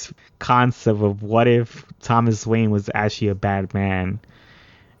first concept of what if Thomas Wayne was actually a bad man,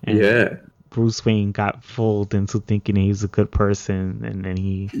 and Bruce Wayne got fooled into thinking he was a good person, and then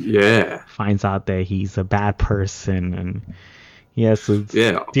he finds out that he's a bad person, and he has to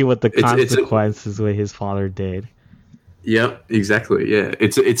deal with the consequences of what his father did. Yep, exactly. Yeah,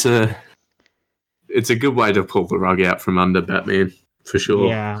 it's a good way to pull the rug out from under Batman, for sure.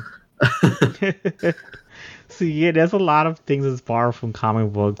 Yeah. So yeah, there's a lot of things that's borrowed from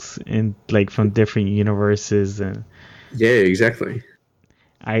comic books and like from different universes, and yeah, exactly.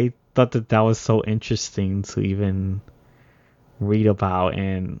 I thought that was so interesting to even read about,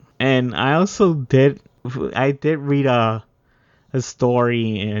 and I also did read a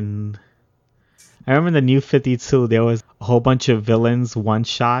story, and I remember in the New 52 there was a whole bunch of villains one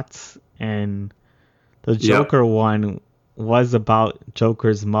shots, and the Joker one was about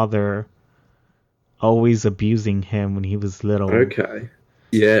Joker's mother always abusing him when he was little. Okay.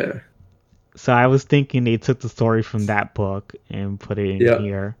 Yeah. So I was thinking they took the story from that book and put it in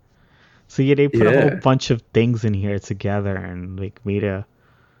here. So yeah, they put a whole bunch of things in here together and like made a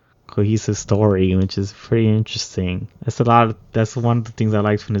cohesive story, which is pretty interesting. That's one of the things I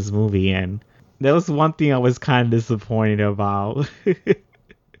liked from this movie, and there was one thing I was kind of disappointed about.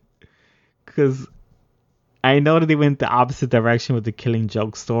 Because I know that they went the opposite direction with the Killing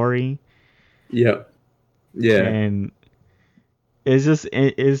Joke story. Yeah. Yeah. And it's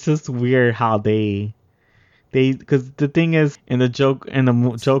just weird how they because the thing is in the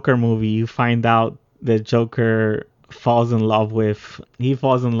Joker movie you find out that Joker falls in love with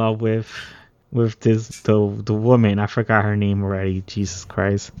this the woman, I forgot her name already, Jesus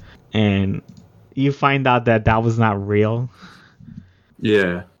Christ, and you find out that was not real.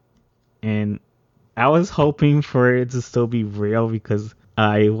 Yeah. And I was hoping for it to still be real because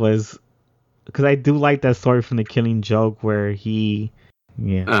I do like that story from the Killing Joke where he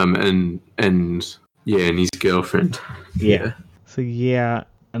and his girlfriend. Yeah. So yeah,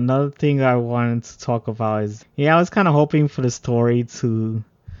 another thing I wanted to talk about is I was kind of hoping for the story for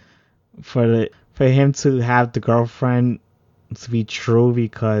him to have the girlfriend to be true,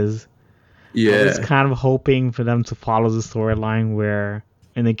 because I was kind of hoping for them to follow the storyline where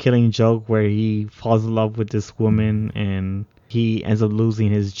in the Killing Joke where he falls in love with this woman and he ends up losing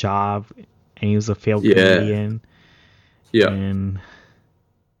his job and he was a failed comedian. Yeah. And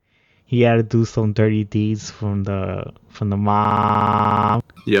he had to do some dirty deeds from the mom.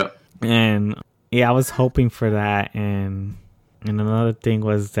 Yeah. And I was hoping for that, and another thing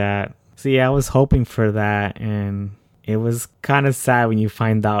was that I was hoping for that, and it was kind of sad when I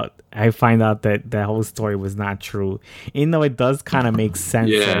find out that that whole story was not true. Even though it does kind of make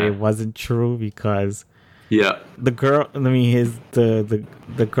sense that it wasn't true, because the girl,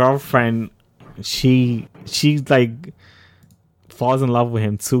 the girlfriend, she like falls in love with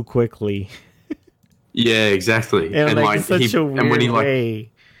him too quickly. Yeah, exactly. And like such a weird way.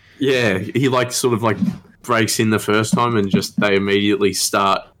 Yeah, he like sort of like breaks in the first time and just they immediately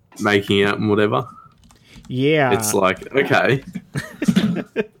start making out and whatever. Yeah. It's like, okay.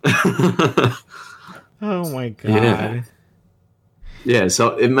 Oh my god. Yeah,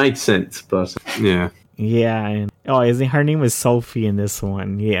 so it makes sense, but yeah. Yeah, and her name was Sophie in this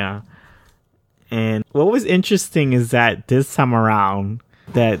one, yeah. And what was interesting is that this time around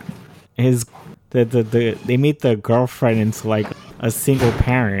that they made the girlfriend into like a single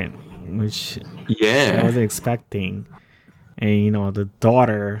parent, which I wasn't expecting. And the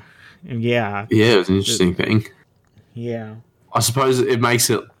daughter, it was an interesting thing. Yeah, I suppose it makes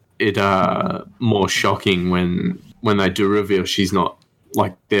it more shocking when they do reveal she's not,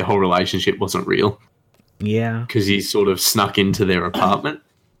 like, their whole relationship wasn't real. Yeah, because he sort of snuck into their apartment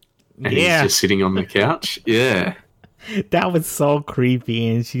and he's just sitting on the couch. Yeah, that was so creepy.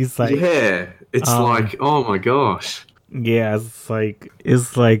 And she's like, it's like, oh my gosh. Yeah, it's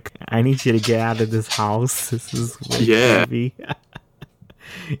like I need you to get out of this house. This is creepy.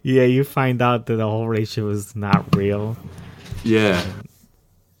 Yeah, you find out that the whole relationship was not real. Yeah,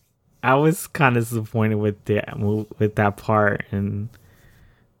 I was kind of disappointed with that part, and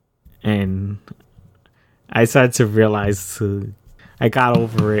I started to realize I got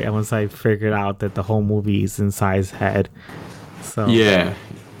over it, and once I figured out that the whole movie is inside his head. So yeah,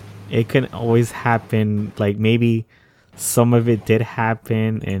 it can always happen. Like maybe some of it did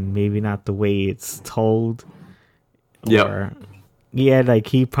happen, and maybe not the way it's told. yeah, Yeah, like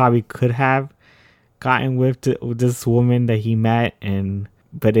he probably could have gotten with this woman that he met,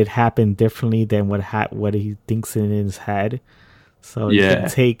 but it happened differently than what he thinks in his head. So you can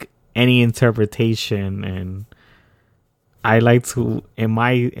take any interpretation, and I like to in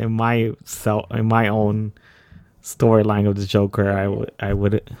my own storyline of the Joker, I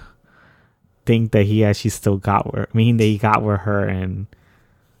would think that he actually still got with her. I mean, that he got with her, and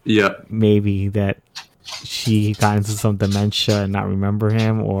maybe that she got into some dementia and not remember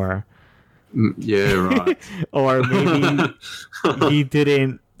him, or right, or maybe he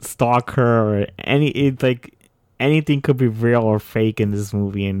didn't stalk her, or anything could be real or fake in this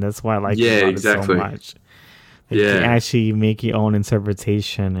movie, and that's why I like it so much. Like, you can actually make your own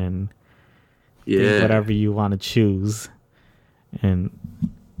interpretation and think whatever you want to choose, and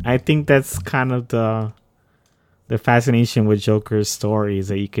I think that's kind of the fascination with Joker's story, is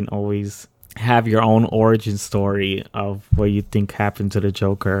that you can always have your own origin story of what you think happened to the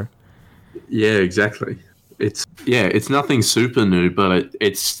Joker. Yeah, exactly. It's nothing super new, but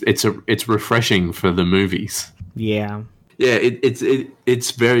it's refreshing for the movies. Yeah. Yeah,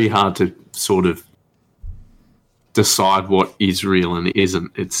 it's very hard to sort of decide what is real and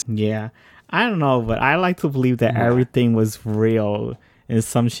isn't. I don't know, but I like to believe that everything was real in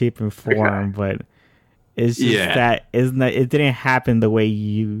some shape and form, but it's just that it didn't happen the way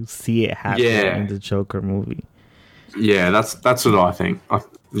you see it happen in the Joker movie. Yeah, that's what I think.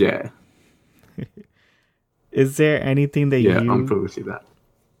 Is there anything that I'm cool with you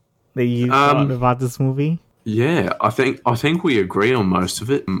that you thought about this movie? Yeah, I think we agree on most of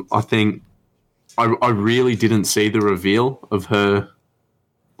it. I think I really didn't see the reveal of her,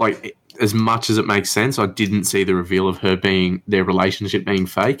 like, as much as it makes sense. I didn't see the reveal of their relationship being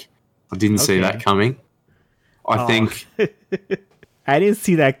fake. I didn't see that coming. I think I didn't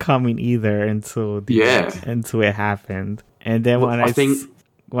see that coming either until it happened. And then when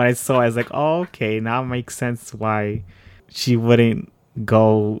I saw it, I was like, oh, okay, now it makes sense why she wouldn't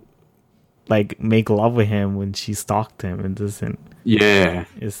go like make love with him when she stalked him and doesn't. Yeah,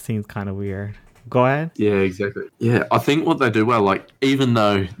 it seems kind of weird. Go ahead. Yeah, exactly. Yeah, I think what they do well, like, even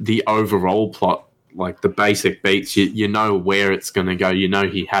though the overall plot, like the basic beats, you know where it's going to go. You know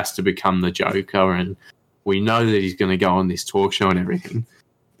he has to become the Joker, and we know that he's going to go on this talk show and everything.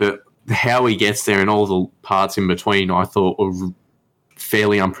 But how he gets there and all the parts in between, I thought were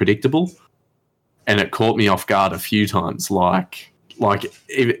fairly unpredictable, and it caught me off guard a few times. Like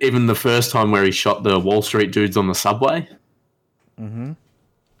even the first time where he shot the Wall Street dudes on the subway. Mm-hmm.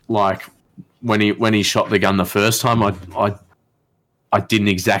 Like when he shot the gun the first time, I didn't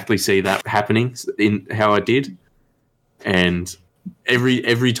exactly see that happening in how I did, and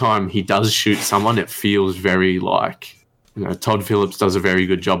every time he does shoot someone, it feels very like, you know, Todd Phillips does a very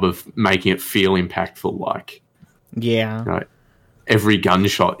good job of making it feel impactful. Like, yeah, you know, every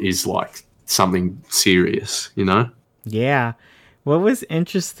gunshot is like something serious, you know? Yeah. What was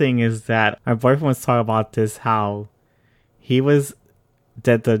interesting is that my boyfriend was talking about this, how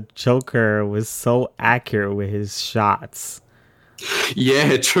that the Joker was so accurate with his shots.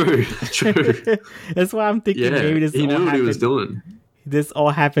 Yeah, true. That's why I'm thinking maybe this he knew what he was doing. This all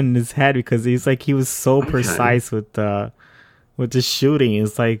happened in his head because he was so precise with the shooting.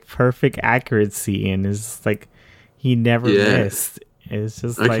 It's like perfect accuracy, and it's like he never missed. It's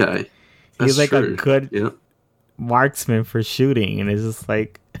just like he's like a good marksman for shooting, and it's just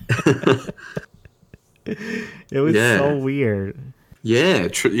like it was so weird. Yeah,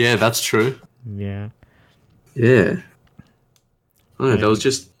 yeah, that's true. Yeah. Oh, that was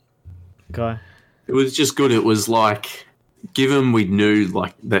just. Go ahead. It was just good. It was like, given we knew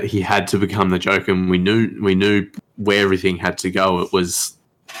like that he had to become the Joker, and we knew where everything had to go. It was,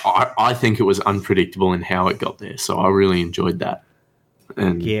 I think it was unpredictable in how it got there. So I really enjoyed that.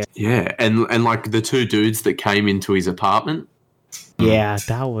 And and like the two dudes that came into his apartment. Yeah,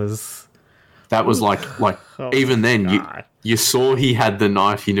 that was like even then you saw he had the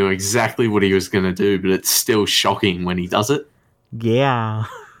knife. You knew exactly what he was going to do, but it's still shocking when he does it. Yeah.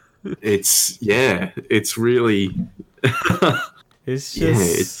 It's really it's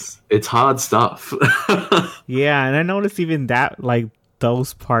just it's hard stuff. Yeah, and I noticed even that, like,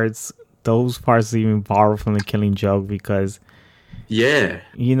 those parts even borrowed from The Killing Joke, because you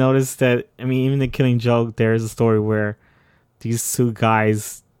notice that, I mean, even The Killing Joke, there's a story where these two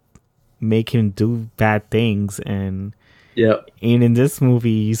guys make him do bad things, and in this movie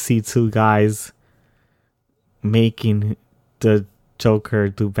you see two guys making the Joker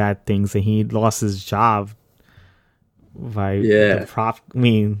do bad things, and he lost his job the prop. I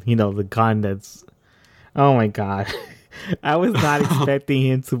mean, the gun that's. Oh my god, I was not expecting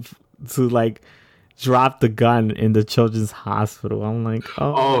him to like drop the gun in the children's hospital. I'm like,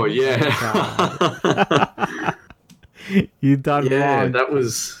 oh yeah, you done wrong. Yeah, that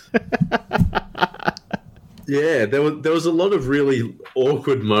was. Yeah, there was a lot of really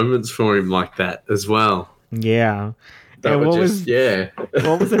awkward moments for him like that as well. Yeah. And what was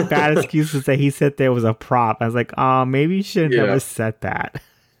the bad excuse to say he said there was a prop? I was like, maybe you should have never said that.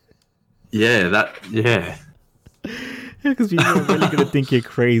 Yeah, because people are really gonna think you're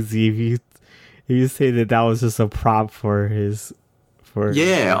crazy if you say that was just a prop for his.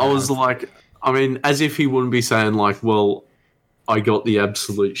 I was like, I mean, as if he wouldn't be saying like, well, I got the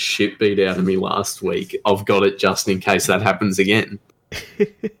absolute shit beat out of me last week. I've got it just in case that happens again.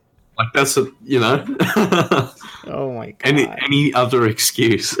 Like that's Oh my god. Any other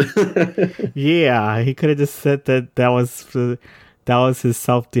excuse? Yeah, he could have just said that was his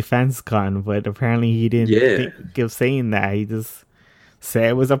self-defense gun, but apparently he didn't think of saying that. He just said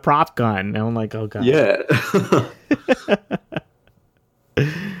it was a prop gun. And I'm like, oh god. Yeah.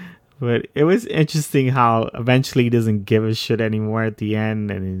 But it was interesting how eventually he doesn't give a shit anymore at the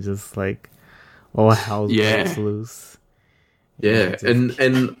end, and he's just like, oh, hell breaks loose. Yeah,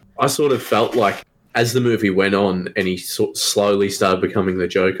 and I sort of felt like as the movie went on and he slowly started becoming the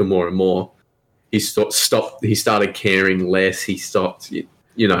Joker more and more, he stopped. He started caring less. He stopped,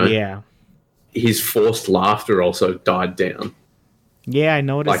 Yeah. His forced laughter also died down. Yeah, I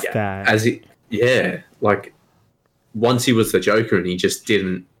noticed that. Like once he was the Joker and he just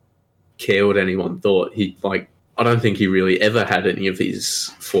didn't care what anyone thought. I don't think he really ever had any of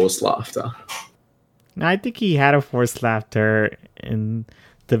his forced laughter. I think he had a forced laughter in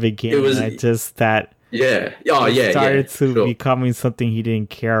the beginning. It was just that. Yeah. Started to becoming something he didn't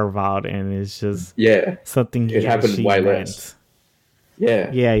care about, and it's just something he happened way meant. Less.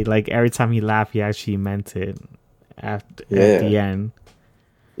 Yeah. Yeah, like every time he laughed, he actually meant it at the end.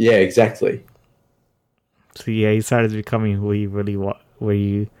 Yeah, exactly. So yeah, he started becoming who he really was.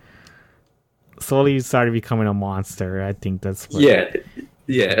 Slowly started becoming a monster. I think that's what.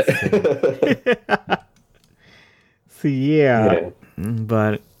 Yeah. So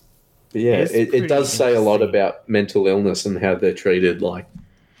but it does say a lot about mental illness and how they're treated. Like,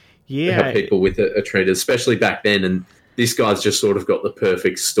 how people with it are treated, especially back then. And this guy's just sort of got the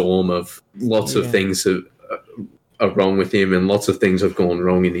perfect storm of lots of things are wrong with him, and lots of things have gone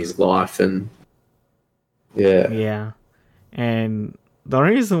wrong in his life, and and the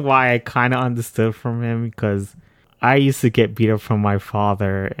only reason why I kind of understood from him because I used to get beat up from my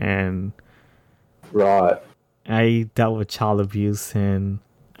father, and I dealt with child abuse, and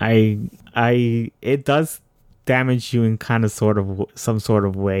it does damage you in kind of some sort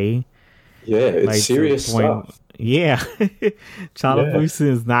of way. Yeah, it's serious stuff. Yeah, child abuse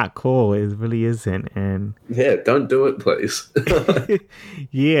is not cool. It really isn't, and don't do it, please.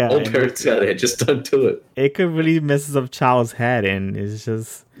 All parents out there, just don't do it. It could really messes up child's head, and it's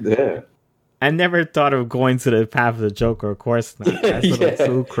just I never thought of going to the path of the Joker. Of course not. That's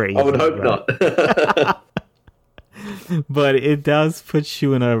too crazy. I would hope not. But it does put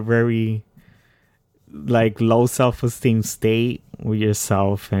you in a very low self-esteem state with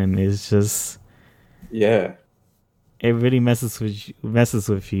yourself, and it's just it really messes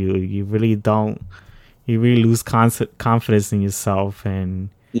with you. You really lose confidence in yourself,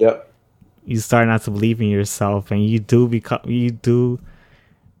 and you start not to believe in yourself, and you do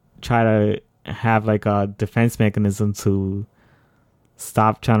try to have like a defense mechanism to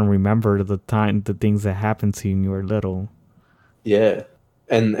stop trying to remember the things that happened to you when you were little. Yeah,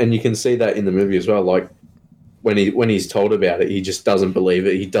 and you can see that in the movie as well. Like when he's told about it, he just doesn't believe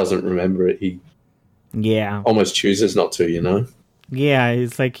it. He doesn't remember it. He almost chooses not to. Yeah,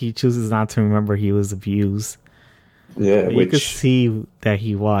 it's like he chooses not to remember he was abused. Yeah, but you could see that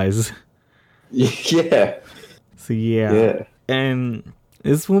he was. Yeah. So and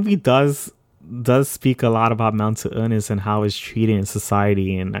this movie does speak a lot about mental illness and how it's treated in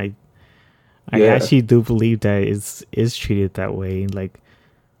society, and I actually do believe that it's treated that way. Like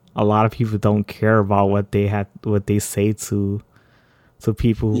a lot of people don't care about what they say to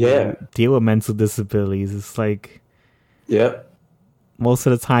people who deal with mental disabilities. It's like most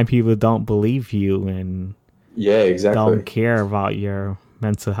of the time people don't believe you and don't care about your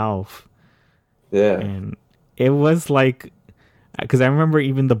mental health. And it was like, because I remember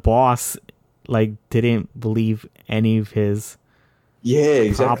even the boss didn't believe any of his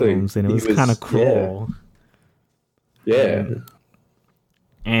problems, and it was kind of cruel.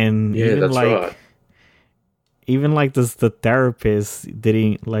 And even even the therapist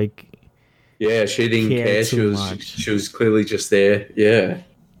didn't Yeah, she didn't care. She was clearly just there. Yeah.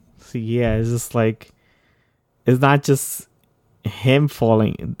 So yeah, it's just like, it's not just him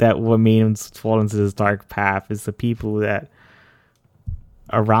falling that what made him fall into this dark path. It's the people that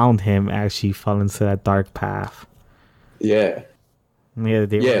around him actually fell into that dark path. Yeah.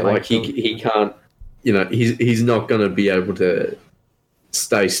 Yeah, like he can't, he's not going to be able to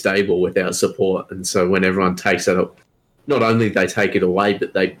stay stable without support. And so when everyone takes it up, not only they take it away,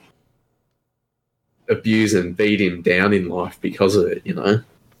 but they abuse and beat him down in life because of it,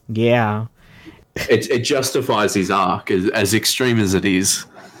 Yeah. It justifies his arc, as extreme as it is.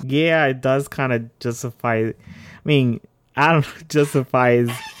 Yeah, it does kind of justify. I mean, I don't know, justifies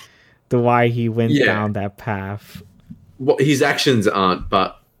the why he went down that path. Well, his actions aren't,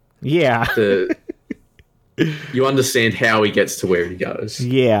 but yeah, you understand how he gets to where he goes.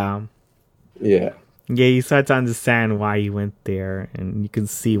 Yeah. Yeah. Yeah, you start to understand why he went there, and you can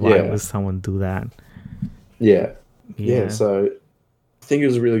see why would someone do that. Yeah. Yeah, so I think it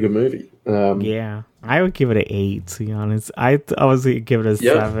was a really good movie. Yeah, I would give it an 8, to be honest. I was going to give it a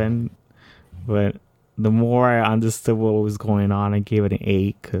 7, but the more I understood what was going on, I gave it an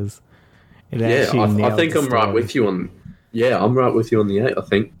 8, because it actually I think I'm right with you on... Yeah, I'm right with you on the 8, I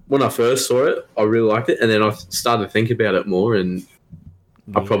think. When I first saw it, I really liked it, and then I started to think about it more, and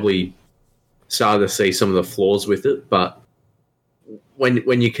I probably started to see some of the flaws with it, but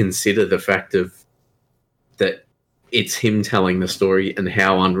when you consider the fact of that it's him telling the story and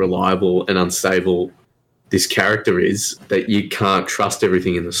how unreliable and unstable this character is, that you can't trust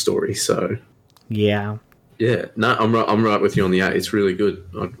everything in the story. So yeah, no, I'm right with you on the 8. It's really good.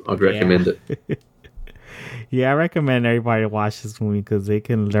 I'd recommend it. Yeah, I recommend everybody watch this movie because they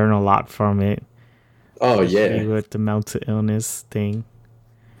can learn a lot from it. Oh yeah, with the mental illness thing.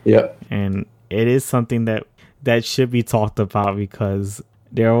 Yeah, and it is something that should be talked about, because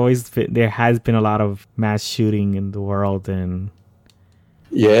there has been a lot of mass shooting in the world, and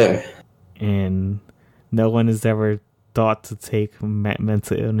no one has ever thought to take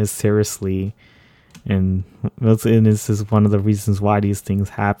mental illness seriously, and mental illness is one of the reasons why these things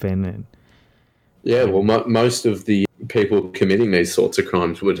happen. And most of the people committing these sorts of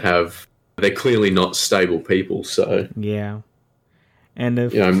crimes they're clearly not stable people. So and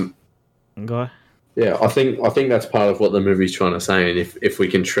if go ahead. Yeah, I think that's part of what the movie's trying to say. And if we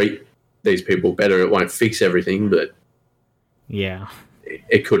can treat these people better, it won't fix everything, but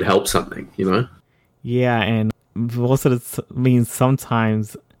it could help something, Yeah, and also means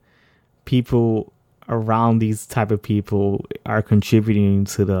sometimes people around these type of people are contributing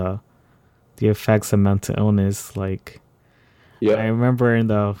to the effects of mental illness. Like, I remember in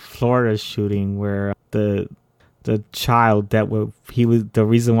the Florida shooting where the child the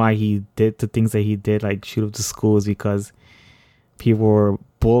reason why he did the things that he did, like shoot up the school, is because people were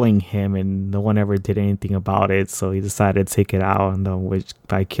bullying him and no one ever did anything about it. So he decided to take it out on them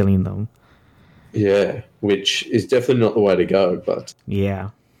by killing them. Yeah, which is definitely not the way to go. But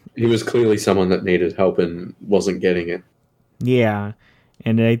he was clearly someone that needed help and wasn't getting it. Yeah,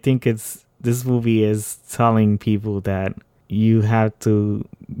 and I think this movie is telling people that you have to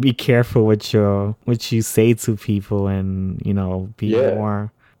be careful what you say to people, and be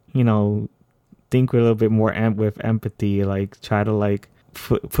more, think a little bit more with empathy. Like, try to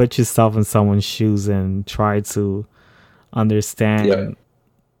put yourself in someone's shoes and try to understand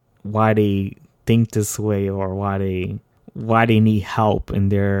why they think this way, or why they need help in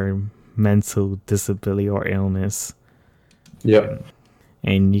their mental disability or illness.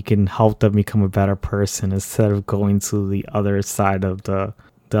 And you can help them become a better person instead of going to the other side of the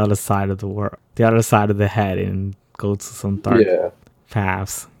other side of the world, the other side of the head, and go to some dark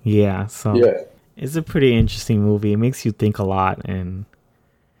paths. It's a pretty interesting movie. It makes you think a lot, and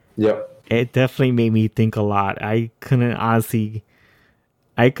it definitely made me think a lot. I couldn't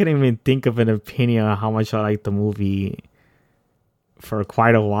even think of an opinion on how much I liked the movie for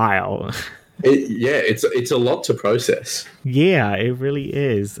quite a while. It's a lot to process. Yeah, it really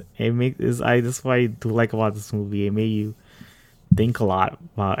is. That's what I do like about this movie. It made you think a lot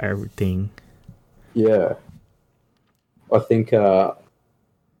about everything. Yeah, I think it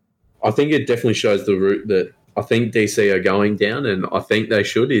definitely shows the route that I think DC are going down, and I think they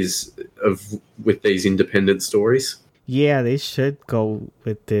should with these independent stories. Yeah, they should go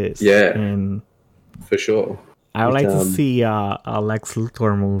with this. Yeah, and for sure. I would like to see a Lex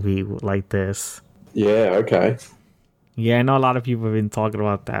Luthor movie like this. Yeah, okay. Yeah, I know a lot of people have been talking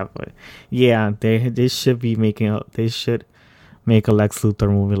about that, but yeah, they should make a Lex Luthor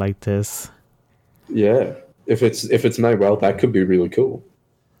movie like this. Yeah, if it's made well, that could be really cool.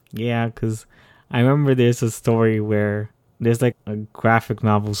 Yeah, because I remember there's a story where there's like a graphic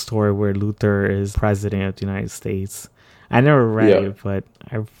novel story where Luther is president of the United States. I never read it, but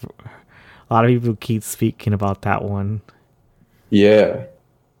a lot of people keep speaking about that one. Yeah.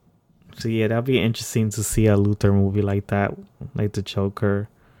 So yeah, that'd be interesting to see a Luther movie like that, like the Joker.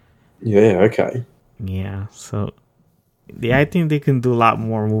 Yeah. Okay. Yeah. So yeah, I think they can do a lot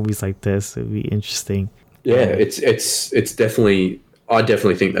more movies like this. It'd be interesting. Yeah, it's definitely. I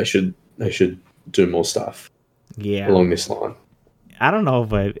definitely think they should do more stuff. Yeah. Along this line. I don't know,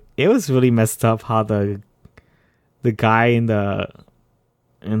 but it was really messed up how the guy in the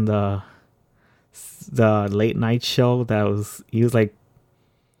late night show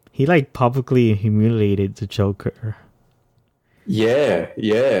he publicly humiliated the Joker. Yeah,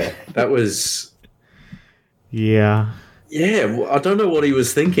 that was. Yeah. Yeah, well, I don't know what he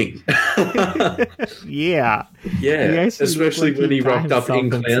was thinking. Yeah, especially when he rocked up in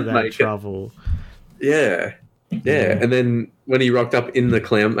clown makeup. Trouble. Yeah, and then when he rocked up in the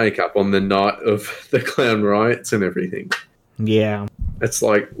clown makeup on the night of the clown riots and everything. Yeah, it's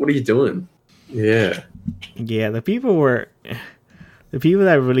like, what are you doing? Yeah, the people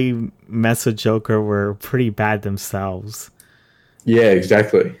that really mess with Joker were pretty bad themselves. Yeah,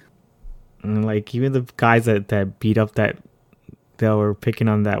 exactly. And like even the guys that beat up they were picking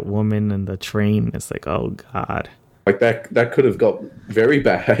on that woman in the train. It's like, oh god, like that could have got very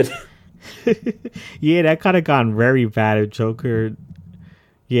bad. Yeah, that could have gone very bad if Joker.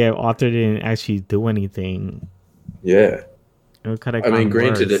 Yeah, Arthur didn't actually do anything. Yeah, it could have. I mean,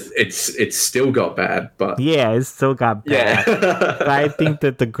 granted, it's still got bad, but yeah, it still got bad. Yeah. But I think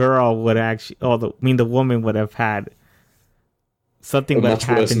that the girl would actually, the woman would have had. Something that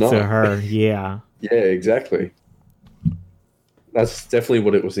happened to her, yeah. Yeah, exactly. That's definitely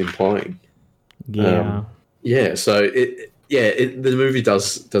what it was implying. Yeah. So the movie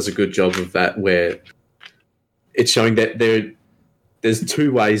does a good job of that, where it's showing that there's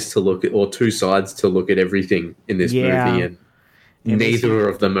two ways to look at, or two sides to look at everything in this movie, and neither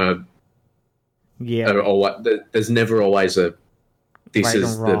of them are. Yeah. There's never always a. This right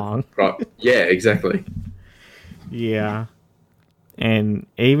is wrong. Yeah, exactly. Yeah. And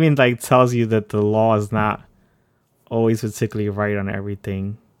it even tells you that the law is not always particularly right on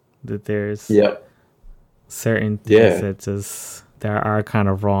everything. That there's certain things that are kind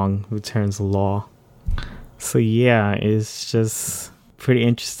of wrong in terms of law. So yeah, it's just pretty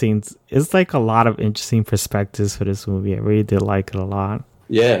interesting. It's like a lot of interesting perspectives for this movie. I really did like it a lot.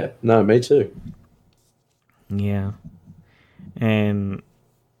 Yeah, no, me too. Yeah. And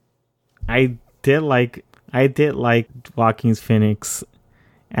I did like Joaquin Phoenix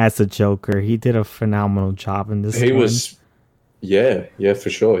as a Joker. He did a phenomenal job in this. He was, for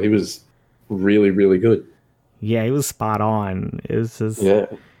sure. He was really, really good. Yeah, he was spot on. It was just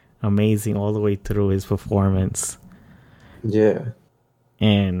amazing all the way through his performance. Yeah.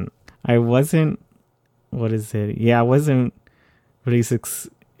 And I wasn't really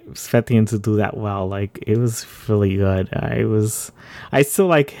expecting him to do that well. Like, it was really good. I still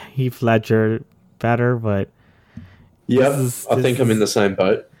like Heath Ledger better, but I think I'm in the same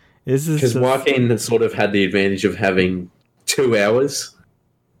boat. Because Joaquin sort of had the advantage of having 2 hours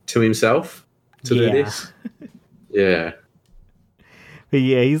to himself to do this. Yeah. But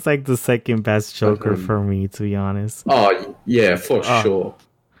yeah, he's like the second best Joker for me, to be honest. Oh yeah, for sure.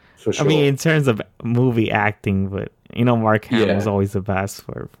 For sure. I mean, in terms of movie acting, but Mark Hamill was always the best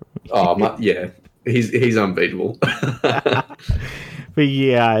for me. Oh yeah, he's unbeatable. But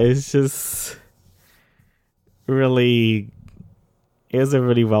yeah, it's just. Really, it was a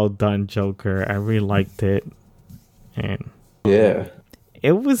really well done Joker. I really liked it, and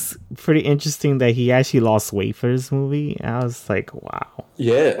it was pretty interesting that he actually lost weight for this movie. I was like, wow.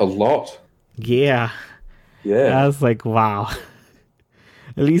 Yeah, a lot. Yeah. I was like, wow.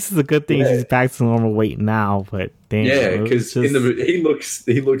 At least it's a good thing he's back to normal weight now. But damn, yeah, because in the movie he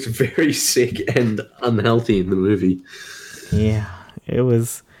looks very sick and unhealthy in the movie. Yeah, it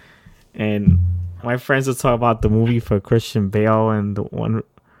was, and. My friends would talk about the movie for Christian Bale and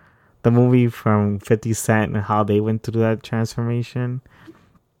the movie from 50 Cent and how they went through that transformation.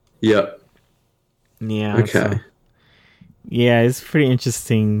 Yeah. Yeah. Okay. So, yeah, it's pretty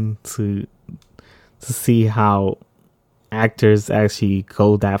interesting to see how actors actually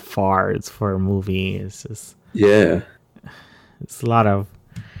go that far. It's for a movie. It's just it's a lot of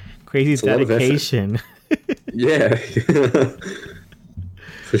crazy dedication. Yeah.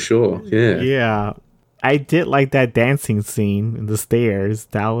 For sure, yeah. Yeah. I did like that dancing scene in the stairs.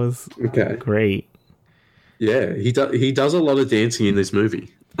 That was great. Yeah, he does a lot of dancing in this movie.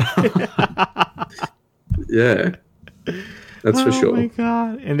 Yeah. That's for sure. Oh my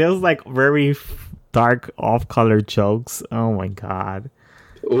god. And it was dark off-color jokes. Oh my god.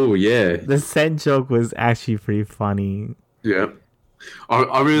 Oh yeah. The scent joke was actually pretty funny. Yeah.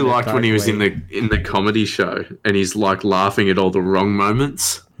 I really liked when he was in the comedy show and he's like laughing at all the wrong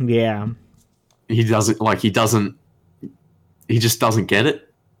moments. Yeah. He just doesn't get it.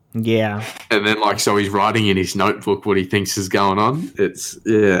 Yeah. And then so he's writing in his notebook what he thinks is going on. It's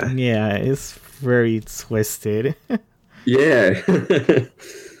it's very twisted. Yeah.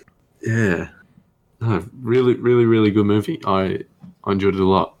 Yeah. No, really, really, really good movie. I enjoyed it a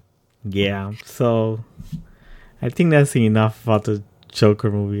lot. Yeah. So I think that's enough about the Joker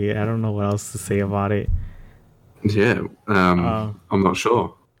movie. I don't know what else to say about it. Yeah. I'm not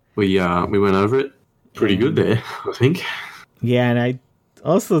sure. We went over it pretty good there, I think. Yeah, and I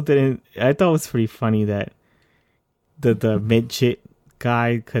also I thought it was pretty funny that the midget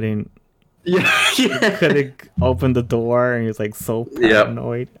guy couldn't open the door, and he was like so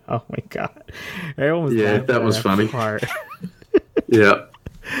paranoid. Yep. Oh my god. Everyone was that was funny. Yeah.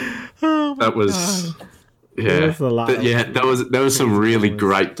 Oh that was god. Yeah, there was some really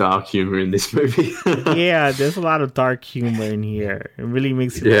great dark humor in this movie. Yeah, there's a lot of dark humor in here. It really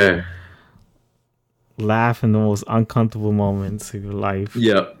makes you laugh in the most uncomfortable moments of your life.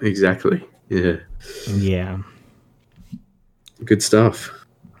 Yeah, exactly. Yeah. Yeah. Good stuff.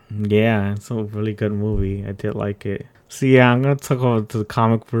 Yeah, it's a really good movie. I did like it. So yeah, I'm gonna talk about the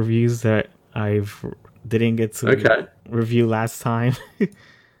comic reviews that I didn't get to review last time.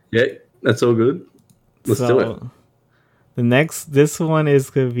 Yeah, that's all good. Let's do it. This one is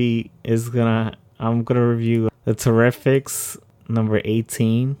I'm gonna review the Terrifics number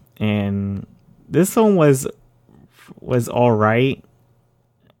 18, and this one was all right,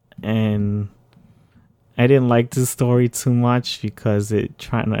 and I didn't like the story too much because it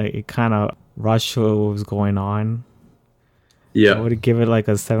kind of rushed what was going on. Yeah, I would give it like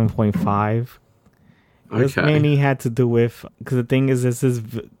a 7.5. This mainly had to do with, because the thing is, this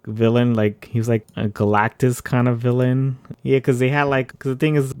villain, like, he was like a Galactus kind of villain. Yeah, because they had because the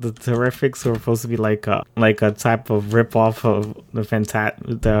thing is, the Terrifics were supposed to be like a type of ripoff of the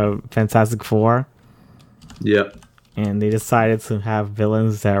Fantastic Four. Yeah. And they decided to have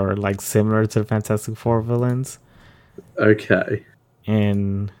villains that were like similar to the Fantastic Four villains. Okay.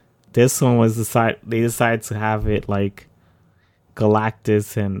 And this one they decided to have it like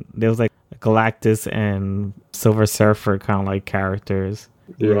Galactus, and there was like Galactus and Silver Surfer kind of like characters.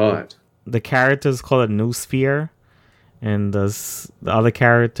 Right. The character is called a New Sphere, and the other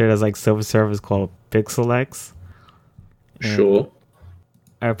character that's like Silver Surfer is called Pixel-X. Sure.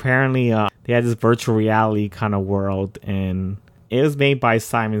 Apparently, they had this virtual reality kind of world, and it was made by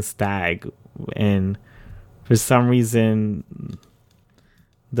Simon Stagg. And for some reason,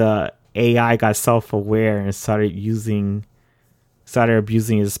 the AI got self-aware and started abusing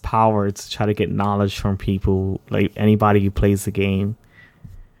his power to try to get knowledge from people, like anybody who plays the game.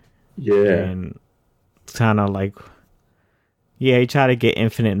 Yeah. And kind of he tried to get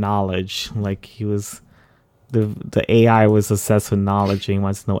infinite knowledge. Like he was, the AI was obsessed with knowledge and he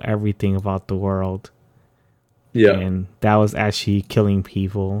wants to know everything about the world. Yeah. And that was actually killing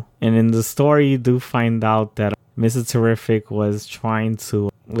people. And in the story, you do find out that Mr. Terrific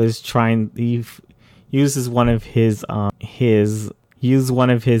he uses one of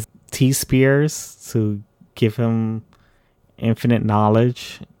his T-Spears to give him infinite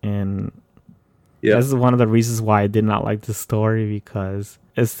knowledge, and this is one of the reasons why I did not like the story, because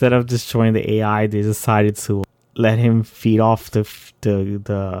instead of destroying the AI, they decided to let him feed off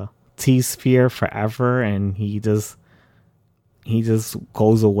the T-Spear forever, and he just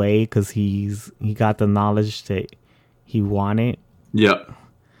goes away because he got the knowledge that he wanted. Yeah.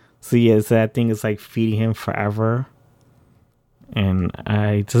 So that thing is like feeding him forever. And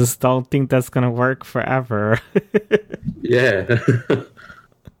I just don't think that's going to work forever. Yeah.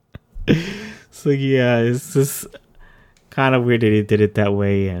 So it's just kind of weird that they did it that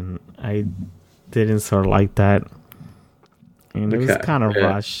way. And I didn't sort of like that. And it was kind of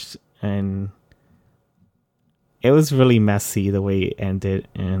rushed. And it was really messy the way it ended.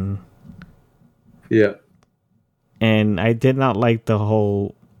 And and I did not like the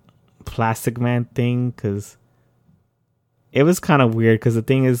whole Plastic Man thing, because it was kind of weird, because the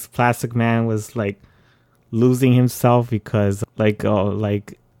thing is, Plastic Man was like losing himself because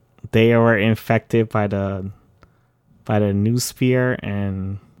they were infected by the New Sphere,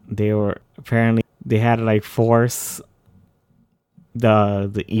 and they had to like force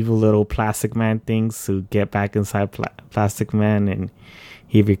the evil little Plastic Man things to get back inside Plastic Man, and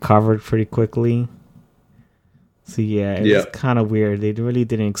he recovered pretty quickly. So it's kind of weird. They really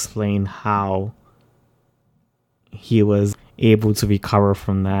didn't explain how he was able to recover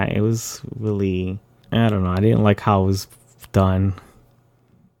from that. It was really, I don't know. I didn't like how it was done.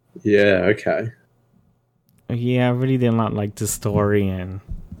 Yeah. Okay. Yeah, I really did not like the story, and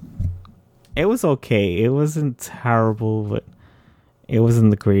it was okay. It wasn't terrible, but it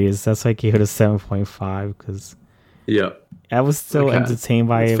wasn't the greatest. That's why I gave it a 7.5 because I was still entertained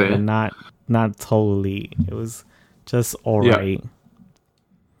by it, but not totally. It was just alright.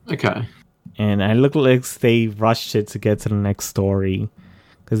 Okay. And I looked like they rushed it to get to the next story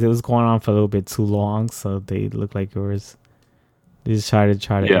because it was going on for a little bit too long. So they looked like they just try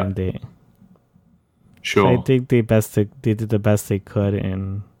to end it. Sure. So I think they did the best they could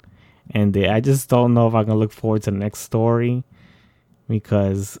and I just don't know if I can look forward to the next story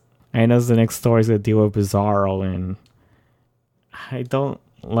because I know the next story is gonna deal with Bizarro, and I don't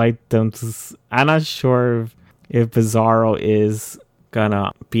like them to. I'm not sure if Bizarro is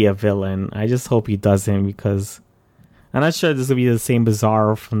gonna be a villain. I just hope he doesn't, because I'm not sure this will be the same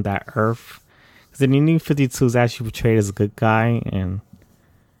Bizarro from that Earth. Because the New 52 is actually portrayed as a good guy, and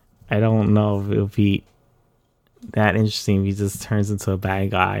I don't know if it'll be that interesting if he just turns into a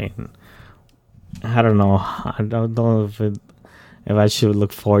bad guy. And I don't know. I don't know if I should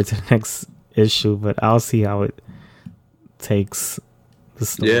look forward to the next issue, but I'll see how it takes the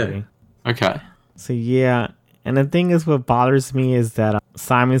story. Yeah. Okay. So yeah, and the thing is, what bothers me is that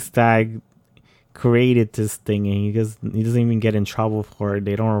Simon Stagg created this thing, and he doesn't even get in trouble for it.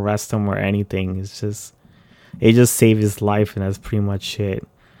 They don't arrest him or anything. They just save his life, and that's pretty much it.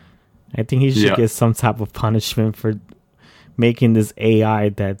 I think he should get some type of punishment for making this AI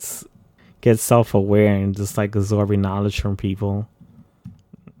gets self-aware and just like absorbing knowledge from people,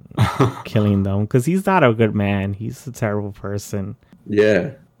 killing them, because he's not a good man. He's a terrible person.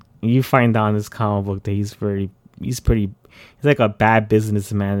 Yeah. You find out in this comic book that he's like a bad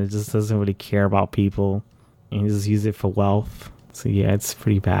businessman that just doesn't really care about people and he just uses it for wealth. So yeah, it's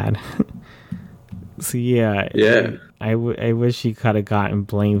pretty bad. So yeah. I wish he could have gotten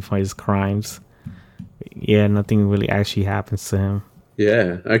blamed for his crimes. Yeah, nothing really actually happens to him.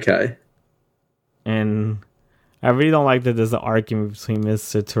 Yeah, okay. And I really don't like that there's an argument between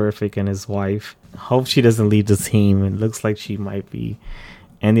Mr. Terrific and his wife. Hope she doesn't leave the team. It looks like she might be.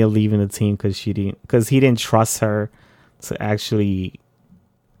 And they're leaving the team because he didn't trust her to actually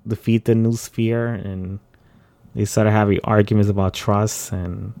defeat the New Sphere, and they started having arguments about trust,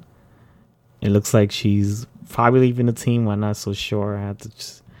 and it looks like she's probably leaving the team. I'm not so sure. I have to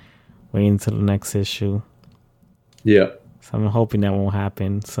just wait until the next issue. Yeah. So I'm hoping that won't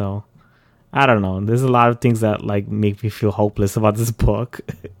happen. So I don't know. There's a lot of things that like make me feel hopeless about this book.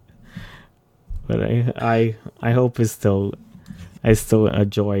 But I hope I still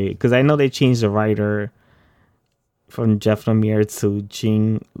enjoy it, because I know they changed the writer from Jeff Lemire to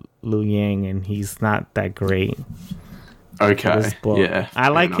Jing Liu Yang, and he's not that great. Okay. This book. Yeah. I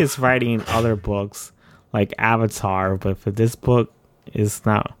like his writing in other books like Avatar, but for this book, it's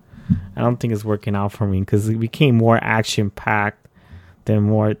not. I don't think it's working out for me, because it became more action packed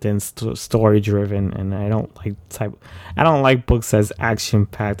than story driven, and I don't like books that's action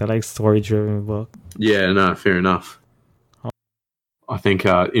packed. I like story driven book. Yeah. No. Fair enough. I think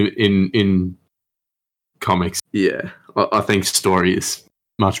in comics, I think story is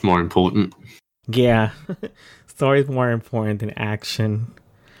much more important. Yeah, story is more important than action.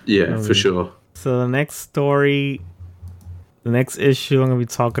 Yeah, for sure. So the next issue I'm gonna be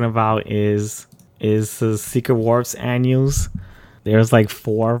talking about is the Secret Wars annuals. There's like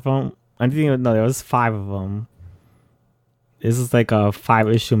 4 of them. I didn't even know there was 5 of them. This is like a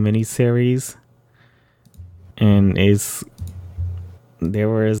 5-issue miniseries, and there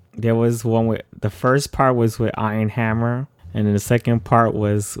was one with the first part was with Iron Hammer, and then the second part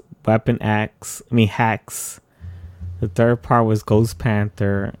was Hex. The third part was Ghost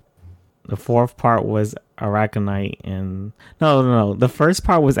Panther. The fourth part was Arachknight, and no. The first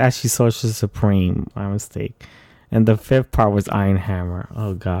part was actually Sorcerer Supreme. My mistake. And the 5th part was Iron Hammer.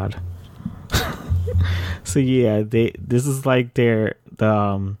 Oh God. So yeah, this is like the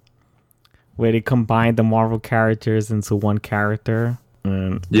where they combine the Marvel characters into one character.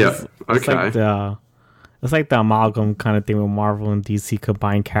 And yeah. Okay. It's like the amalgam kind of thing with Marvel and DC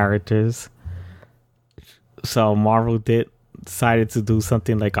combined characters. So Marvel decided to do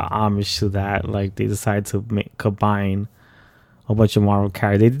something like a homage to that. Like they decided to combine a bunch of Marvel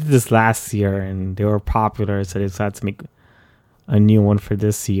characters. They did this last year and they were popular, so they decided to make a new one for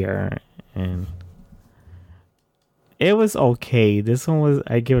this year, and it was okay. This one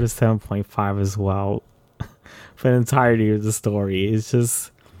I give it a 7.5 as well. For the entirety of the story, it's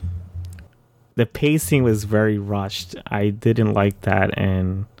just the pacing was very rushed. I didn't like that,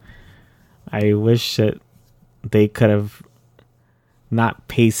 and I wish that they could have not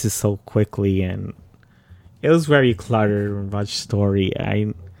pace it so quickly, and it was very cluttered and much story.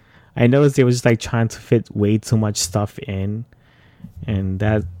 I noticed they was just like trying to fit way too much stuff in, and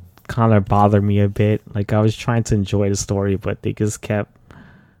that kind of bothered me a bit. Like I was trying to enjoy the story, but they just kept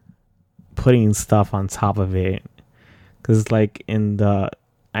putting stuff on top of it. Cause like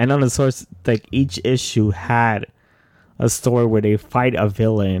I know the source, like each issue had a story where they fight a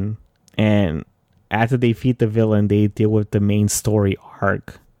villain, and after they defeat the villain, they deal with the main story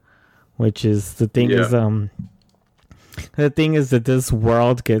arc. Which is the thing is that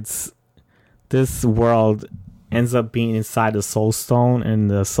this world ends up being inside the Soul Stone,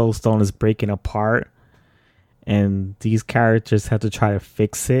 and the Soul Stone is breaking apart, and these characters have to try to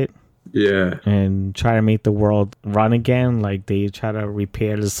fix it. Yeah. And try to make the world run again. Like they try to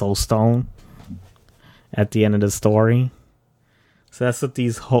repair the Soul Stone at the end of the story. So that's what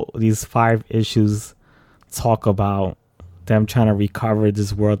these 5 issues talk about. Them trying to recover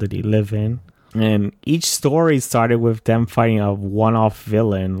this world that they live in. And each story started with them fighting a one-off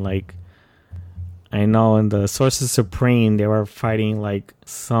villain. Like I know in the Sorcerer Supreme they were fighting like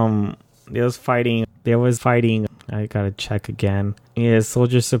They was fighting. I gotta check again. Yeah,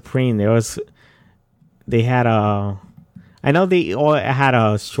 Soldier Supreme. They had a. I know they all had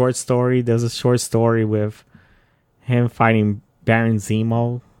a short story. There's a short story with him fighting Baron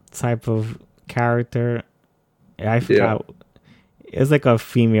Zemo type of character. I forgot. Yeah. It's like a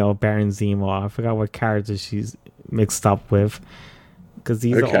female Baron Zemo. I forgot what character she's mixed up with. Because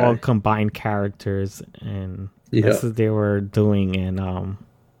these are all combined characters, and that's what they were doing. And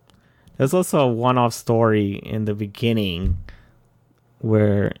there's also a one-off story in the beginning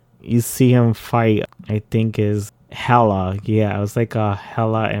where you see him fight, I think is Hela. Yeah, it was like a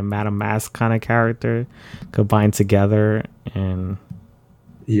Hela and Madame Mask kind of character combined together. And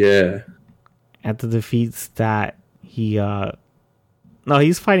yeah, after defeats that, he's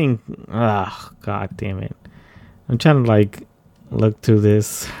fighting. God damn it! I'm trying to like look through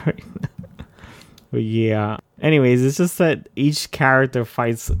this. But yeah. Anyways, it's just that each character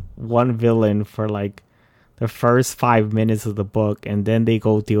fights one villain for like the first 5 minutes of the book, and then they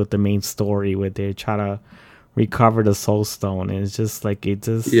go deal with the main story where they try to recover the Soul Stone. And it's just like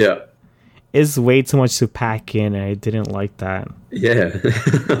it's way too much to pack in, and I didn't like that. Yeah,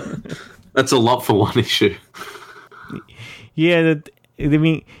 that's a lot for one issue. Yeah,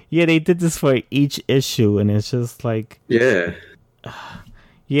 they did this for each issue, and it's just like yeah.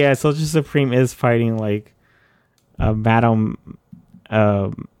 Soldier Supreme is fighting like Madame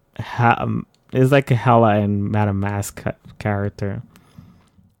is like a Hela and Madame Mask character.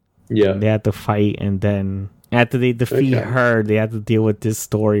 Yeah, they had to fight, and then after they defeat her, they had to deal with this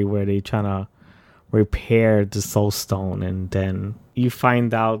story where they trying to repair the Soul Stone, and then you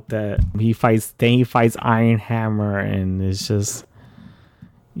find out that he fights Iron Hammer, and it's just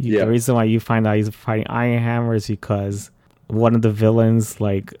the reason why you find out he's fighting Iron Hammer is because one of the villains,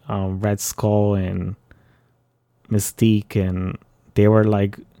 like Red Skull and Mystique, and they were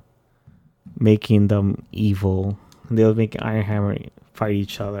like making them evil. They were making Iron Hammer fight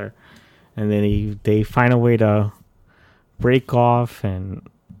each other, and then they find a way to break off, and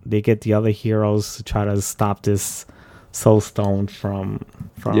they get the other heroes to try to stop this Soul Stone from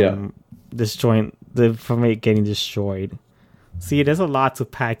destroying from it getting destroyed. See, there's a lot to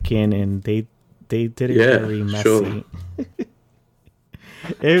pack in, and they did it very messy. Sure.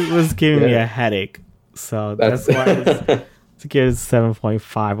 It was giving me a headache, so that's why to give it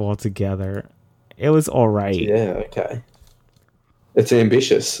 7.5 altogether. It was all right. Yeah, okay. It's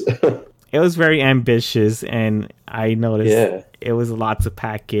ambitious. It was very ambitious, and I noticed it was a lot to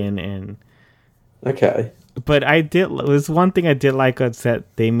pack in. And but there's one thing I did like is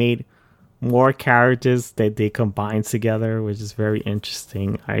that they made more characters that they combined together, which is very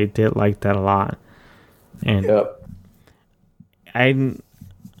interesting. I did like that a lot. And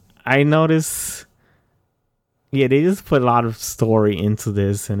I noticed, they just put a lot of story into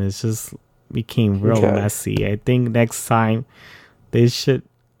this, and it's just became real messy. I think next time they should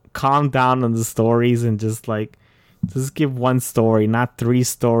calm down on the stories and just give one story, not 3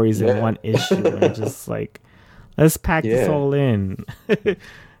 stories in one issue, and just like, let's pack this all in.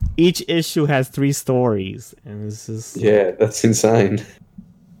 Each issue has 3 stories, and it's just that's insane.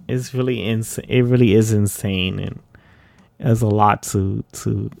 It's really insane. It really is insane, and there's a lot to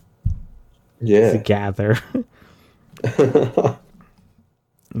gather.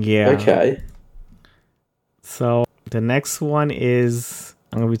 Okay. So the next one is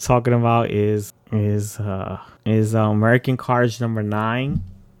I'm gonna be talking about is American Carnage number 9.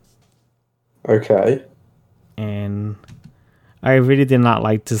 Okay. And I really did not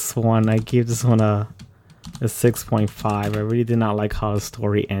like this one. I gave this one a a 6.5. I really did not like how the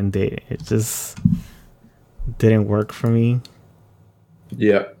story ended. It just didn't work for me.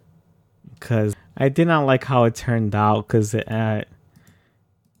 Yeah. Because I did not like how it turned out. Because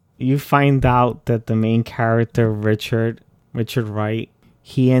you find out that the main character, Richard Wright,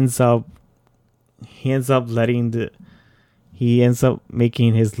 he ends up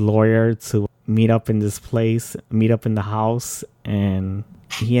making his lawyer to meet up in the house, and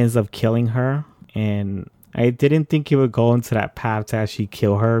he ends up killing her. And I didn't think he would go into that path to actually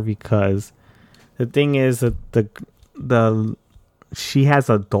kill her, because the thing is that she has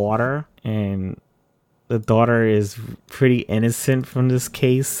a daughter, and the daughter is pretty innocent from this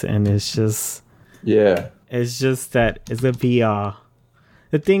case, and it's just that it's gonna be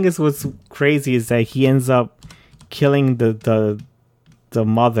the thing is, what's crazy is that he ends up killing the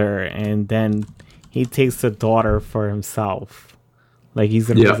mother, and then he takes the daughter for himself. Like, he's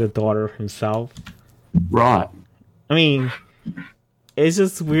gonna raise the daughter himself. Right. I mean, it's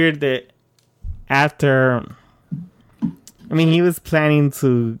just weird that he was planning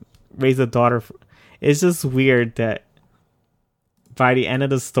to raise a daughter. It's just weird that by the end of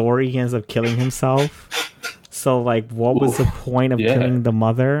the story, he ends up killing himself. So, like, what was the point of killing the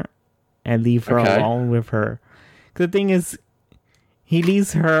mother and leave her alone with her? 'Cause the thing is, he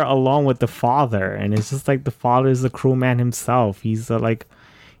leaves her alone with the father, and it's just like the father is a cruel man himself. He's a white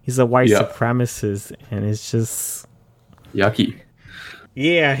supremacist, and it's just yucky.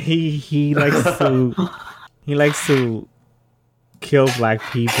 Yeah, he likes to kill black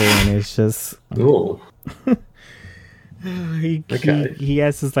people, and it's just he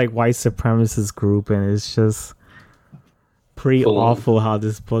has this like white supremacist group, and it's just pretty awful how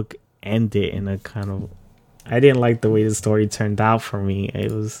this book ended in a kind of. I didn't like the way the story turned out for me.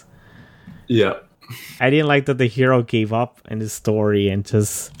 It was. Yeah. I didn't like that the hero gave up in the story and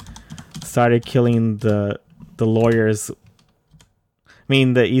just started killing the lawyers. I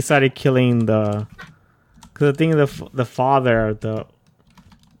mean, he started killing the. Because the thing, the father,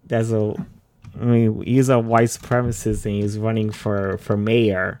 he's a white supremacist, and he's running for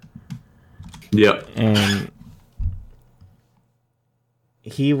mayor. Yeah. And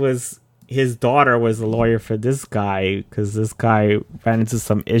his daughter was a lawyer for this guy, because this guy ran into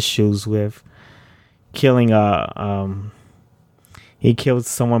some issues with killing he killed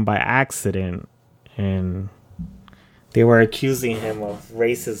someone by accident, and they were accusing him of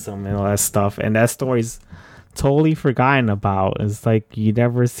racism and all that stuff, and that story's totally forgotten about. It's like you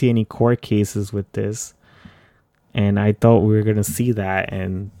never see any court cases with this, and I thought we were gonna see that,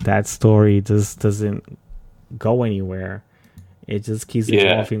 and that story just doesn't go anywhere. It just keeps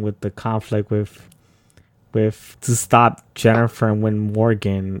evolving with the conflict with to stop Jennifer and Win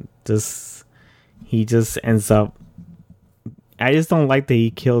Morgan. He just ends up. I just don't like that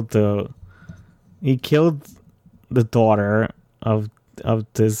he killed the daughter of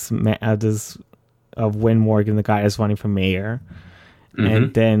Win Morgan, the guy that's running for mayor,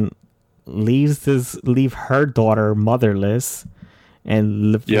 and then leave her daughter motherless,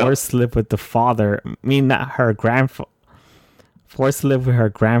 and forced to live with the father. I mean, not her forced to live with her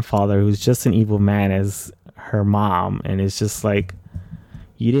grandfather, who's just an evil man as her mom, and it's just like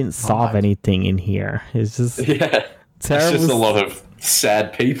you didn't solve anything in here. It's just terrible. It's just a lot of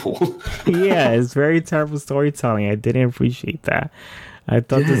sad people. Yeah, it's very terrible storytelling. I didn't appreciate that. I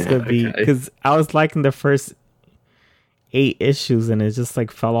thought this would be, because I was liking the first 8 issues, and it just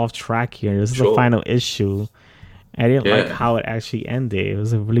like fell off track here. This is the final issue. I didn't like how it actually ended. It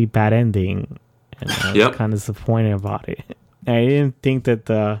was a really bad ending, and I was kind of disappointed about it. I didn't think that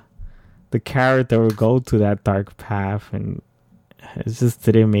the character would go to that dark path, and it just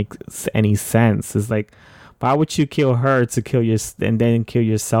didn't make any sense. It's like, why would you kill her and then kill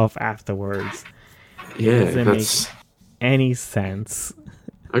yourself afterwards? It doesn't make any sense.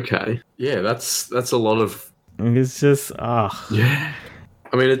 Okay. Yeah, that's a lot of. It's just Yeah.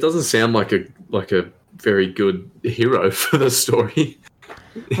 I mean, it doesn't sound like a very good hero for the story.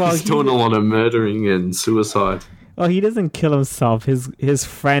 Well, he's doing a lot of murdering and suicide. Well, he doesn't kill himself. His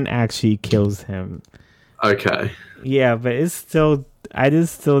friend actually kills him. Okay. Yeah, but I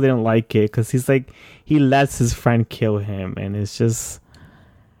just still didn't like it, because he lets his friend kill him, and it's just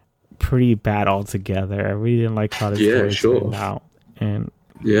pretty bad altogether. I really didn't like how the story turned out, and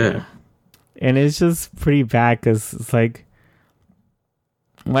and it's just pretty bad, because it's like,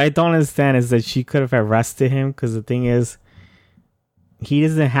 what I don't understand is that she could have arrested him, because the thing is, he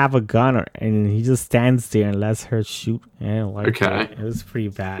doesn't have a gun, and he just stands there and lets her shoot. I didn't like it. It was pretty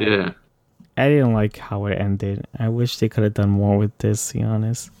bad. Yeah. I didn't like how it ended. I wish they could have done more with this, to be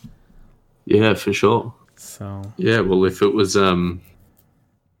honest. Yeah, for sure. So. Yeah, well, if it was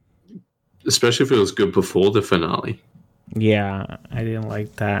Especially if it was good before the finale. Yeah, I didn't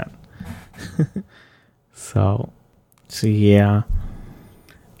like that. So yeah,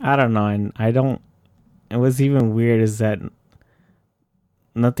 I don't know, and I don't. And what's even weird is that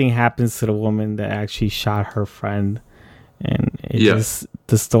nothing happens to the woman that actually shot her friend, and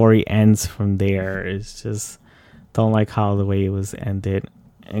the story ends from there. It's just don't like how the way it was ended,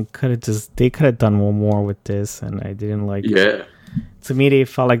 and they could have done one more with this, and I didn't like. Yeah. To me, they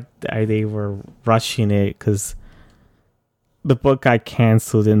felt like they were rushing it because the book got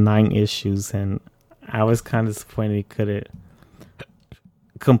canceled in 9 issues, and I was kind of disappointed they couldn't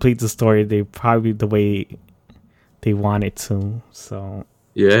complete the story the way they wanted to. So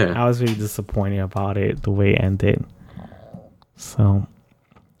yeah, I was really disappointed about it, the way it ended. So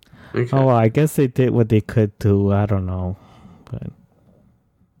well, I guess they did what they could do. I don't know, but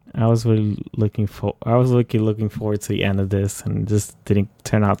I was really looking forward to the end of this, and it just didn't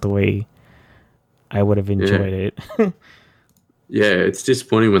turn out the way I would have enjoyed it. Yeah, it's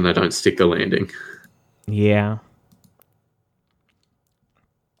disappointing when they don't stick the landing. Yeah.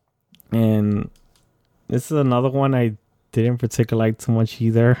 And this is another one I didn't particularly like too much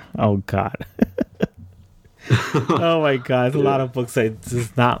either. Oh God. Oh my God. There's a lot of books I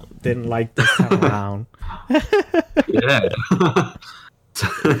just didn't like this time around. Yeah.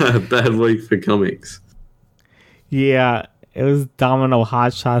 Bad week for comics. Yeah. It was Domino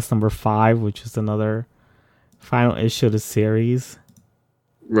Hot Shots number 5, which is another final issue of the series.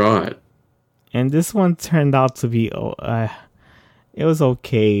 Right. And this one turned out to be it was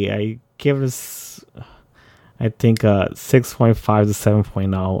okay. I give it I think 6.5 to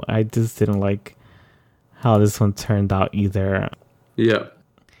 7.0. I just didn't like how this one turned out either. Yeah.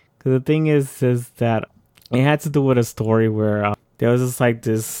 Because the thing is that it had to do with a story where there was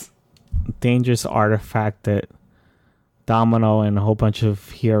this dangerous artifact that Domino and a whole bunch of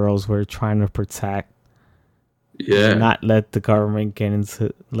heroes were trying to protect. Yeah. Not let the government get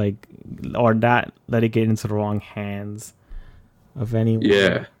into or not let it get into the wrong hands of anyone.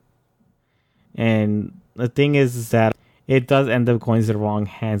 Yeah. And the thing is that it does end up going to the wrong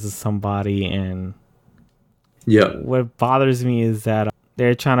hands of somebody. And what bothers me is that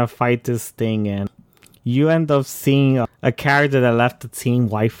they're trying to fight this thing, and you end up seeing a character that left the team,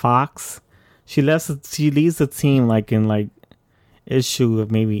 White Fox. She leaves the team in issue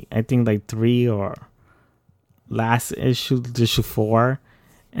of maybe I think 3 or last issue 4.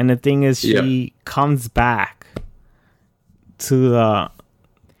 And the thing is, she comes back to the.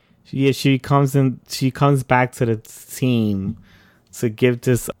 She comes back to the team to give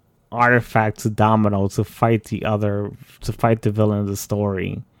this artifact to Domino to fight the villain of the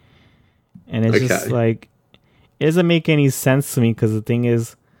story. And it's just it doesn't make any sense to me, because the thing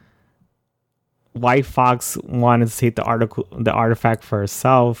is, White Fox wanted to take the artifact for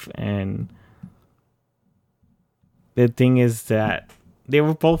herself, and the thing is that they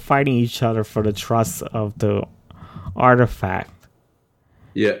were both fighting each other for the trust of the artifact.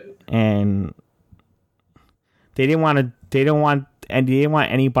 Yeah. And they didn't want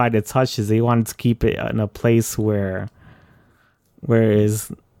anybody to touch this. They wanted to keep it in a place whereas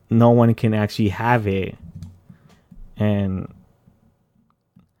no one can actually have it. And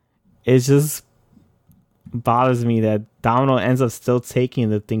it just bothers me that Domino ends up still taking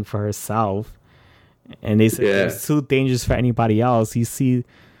the thing for herself. And they say it's too dangerous for anybody else. You see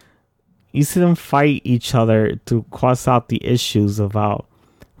them fight each other to cross out the issues about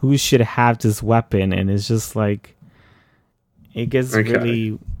who should have this weapon, and it's just it gets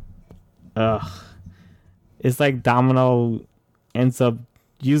really it's like Domino ends up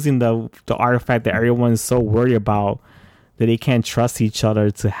using the artifact that everyone is so worried about that they can't trust each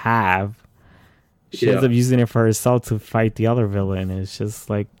other to have. She ends up using it for herself to fight the other villain. It's just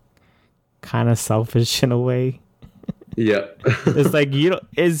kind of selfish in a way. Yeah.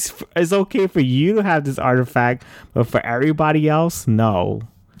 It's it's okay for you to have this artifact, but for everybody else, no.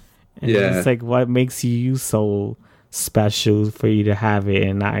 And it's what makes you so special for you to have it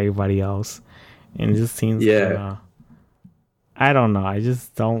and not everybody else. And it just seems I don't know.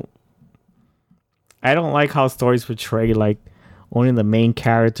 I don't like how stories portray only the main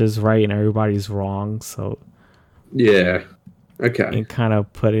character's right and everybody's wrong. So yeah. Okay. And kind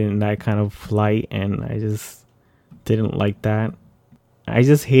of put it in that kind of light, and I just didn't like that. I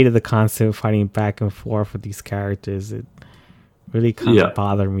just hated the constant fighting back and forth with these characters. It really kind of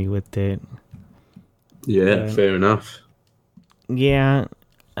bothered me with it. Yeah, fair enough. Yeah,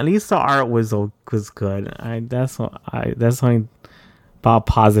 at least the art was good. That's the only about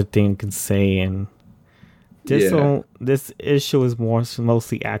positive thing I can say. And this issue is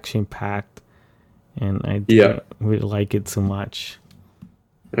mostly action packed, and I didn't really like it too much.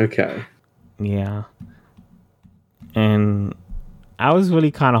 Okay. Yeah. And I was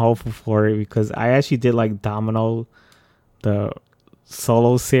really kind of hopeful for it because I actually did like Domino, the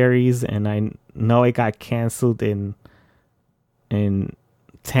solo series, and I know it got canceled in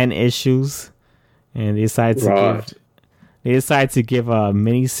 10 issues, and they decided to give a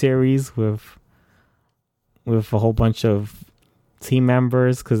mini series with a whole bunch of team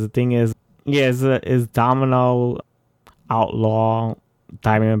members. Because the thing is, is Domino, Outlaw,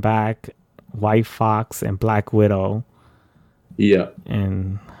 Diamondback, White Fox, and Black Widow. Yeah.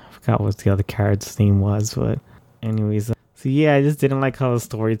 And I forgot what the other character's name was, but anyways. So yeah, I just didn't like how the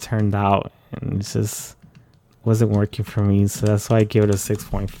story turned out, and it just wasn't working for me. So that's why I gave it a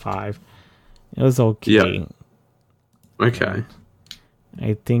 6.5. It was okay. Yeah. Okay.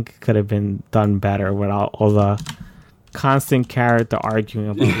 I think it could have been done better without all the constant character arguing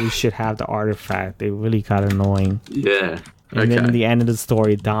about who should have the artifact. It really got annoying. Yeah. And then in the end of the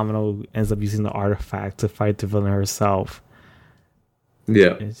story, Domino ends up using the artifact to fight the villain herself.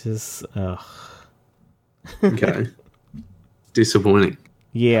 Yeah. It's just, Okay. Disappointing.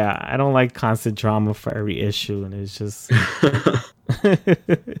 Yeah, I don't like constant drama for every issue, and it's just...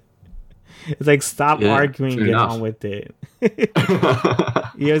 It's like, stop arguing and get on with it. It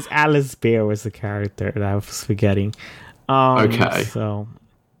was Alice Bear was the character that I was forgetting. Okay. So,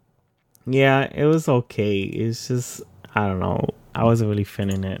 yeah, it was okay. It's just, I don't know. I wasn't really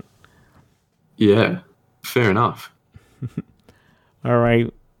feeling it. Yeah, fair enough. All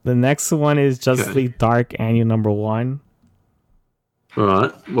right. The next one is Justice League Dark Annual number 1. All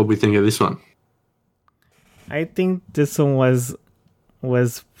right. What do we think of this one? I think this one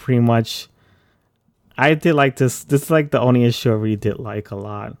was pretty much... I did like this. This is like the only issue I really did like a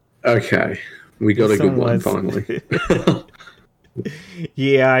lot. Okay. We got a good one finally.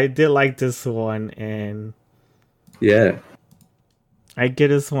 Yeah, I did like this one, and yeah, I give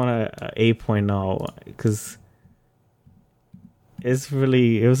this one a 8.0 because it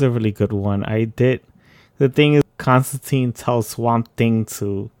was a really good one. The thing is, Constantine tells Swamp Thing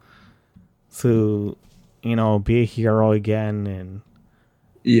to be a hero again and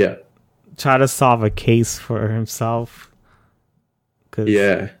try to solve a case for himself.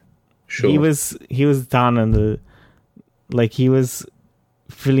 Yeah, sure. He was down on the, like, he was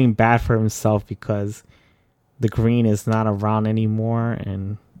feeling bad for himself because the Green is not around anymore,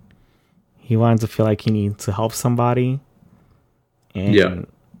 and he wanted to feel like he needed to help somebody. And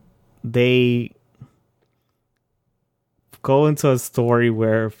they go into a story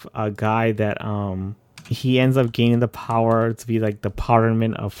where a guy that he ends up gaining the power to be like the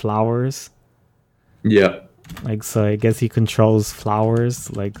powderment of flowers. Yeah. Like, so I guess he controls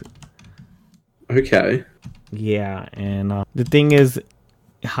flowers. Like, okay. Yeah, and the thing is,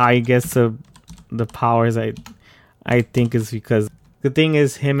 how he gets the powers, I think is because the thing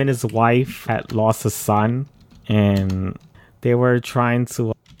is, him and his wife had lost a son, and they were trying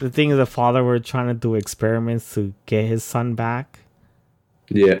to. The thing is, the father were trying to do experiments to get his son back.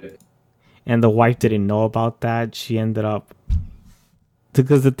 Yeah. And the wife didn't know about that. She ended up,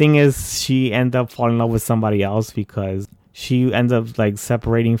 because the thing is, she ended up falling in love with somebody else because she ended up like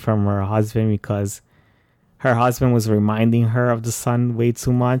separating from her husband because her husband was reminding her of the son way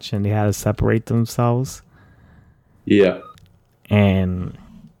too much, and they had to separate themselves. Yeah. And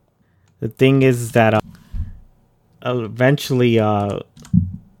the thing is that eventually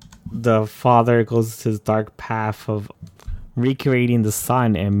the father goes to his dark path of recreating the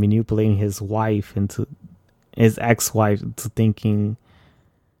son and manipulating his ex-wife into thinking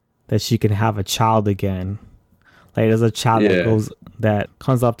that she can have a child again. Like, there's a child that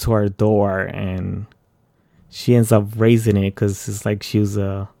comes up to her door, and she ends up raising it because it's like she was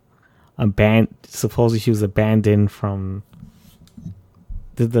supposedly she was abandoned from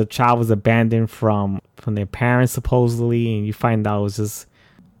the child was abandoned from their parents supposedly, and you find out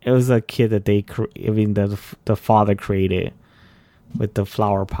it was a kid that the father created with the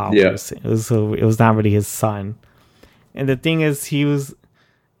flower powers. It was not really his son. And the thing is, he was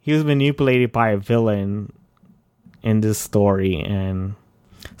manipulated by a villain in this story, and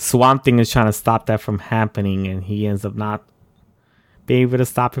Swamp Thing is trying to stop that from happening, and he ends up not being able to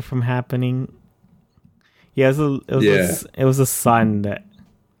stop it from happening. Yeah, it was a son that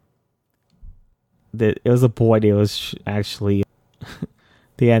it was a boy that was actually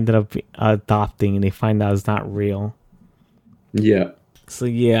they ended up adopting, and they find out it's not real. Yeah. So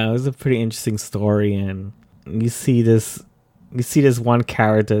yeah, it was a pretty interesting story, and you see this one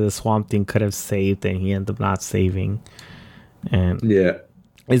character the Swamp Thing could have saved, and he ended up not saving, and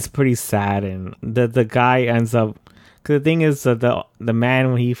it's pretty sad. And the guy ends up, because the thing is that the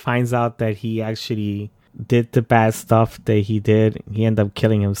man, when he finds out that he actually did the bad stuff that he did. He ended up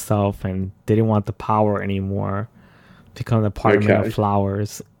killing himself and didn't want the power anymore. Become the Department of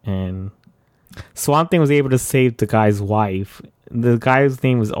Flowers, and Swamp Thing was able to save the guy's wife. The guy's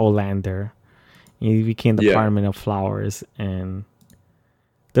name was Olander. He became the Department of Flowers, and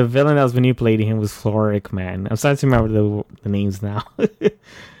the villain that was manipulating him was Florrick Man. I'm starting to remember the names now. I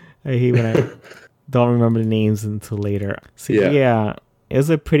hate when I don't remember the names until later. So yeah, it was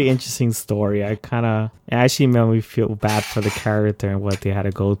a pretty interesting story. It actually made me feel bad for the character and what they had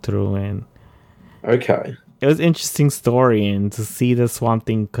to go through. And it was an interesting story, and to see the Swamp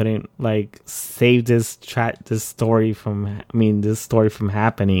Thing couldn't save this story from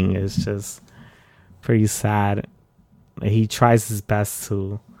happening is just pretty sad. He tries his best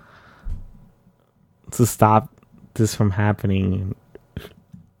to stop this from happening.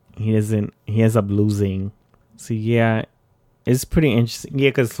 He ends up losing. So yeah, it's pretty interesting. Yeah,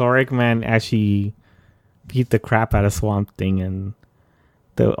 because Florrick Man actually beat the crap out of Swamp Thing, and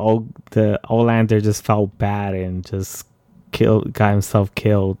the Olander just felt bad and just got himself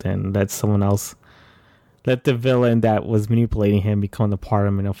killed, and let the villain that was manipulating him become the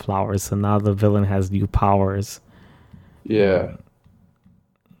Department of Flowers. So now the villain has new powers. Yeah.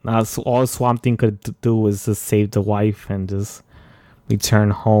 Now all Swamp Thing could do was just save the wife and just return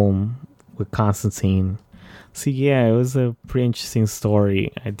home with Constantine. So yeah, it was a pretty interesting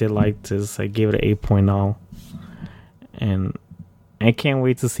story. I did like this. I gave it an 8.0. And I can't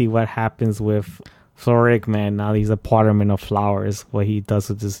wait to see what happens with Florrick Man now he's a Department of Flowers, what he does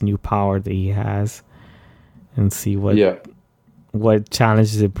with this new power that he has, and see what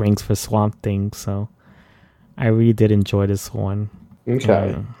challenges it brings for Swamp Thing. So I really did enjoy this one.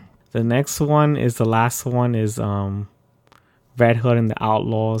 Okay. The next one is the last one is Red Hood and the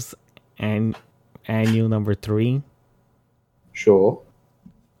Outlaws and annual number 3. Sure.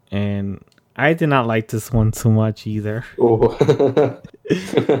 And I did not like this one too much either. Oh.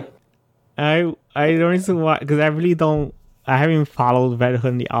 I don't see why, because I haven't followed Red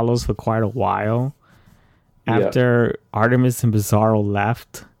Hood and the Outlaws for quite a while. After Artemis and Bizarro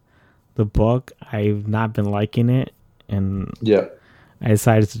left the book, I've not been liking it, and I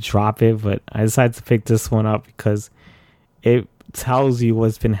decided to drop it, but I decided to pick this one up because it tells you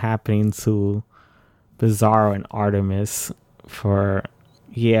what's been happening to Bizarro and Artemis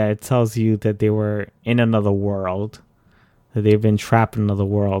it tells you that they were in another world, that they've been trapped in another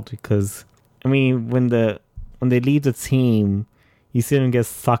world, because when they leave the team, you see them get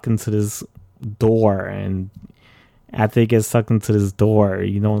sucked into this door, and after they get sucked into this door,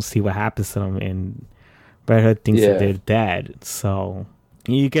 you don't see what happens to them, and Red Hood thinks that they're dead. So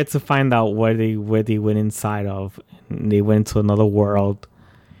you get to find out where they went inside of, and they went to another world,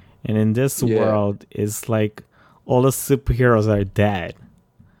 and in this world it's like all the superheroes are dead,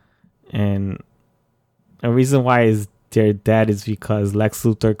 and the reason why they're dead is because Lex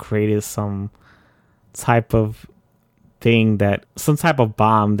Luthor created some type of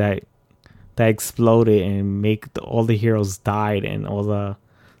bomb that exploded and all the heroes died, and all the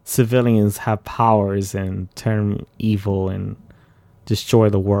civilians have powers and turn evil and destroy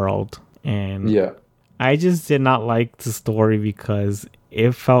the world. And I just did not like the story because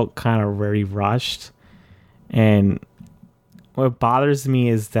it felt kind of very rushed. And what bothers me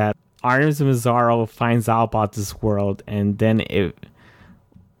is that Artemis and Bizarro finds out about this world, and then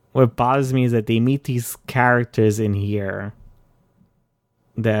what bothers me is that they meet these characters in here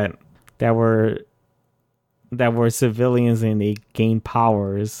that were civilians, and they gain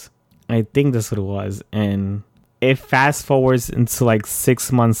powers. I think that's what it was. And it fast forwards into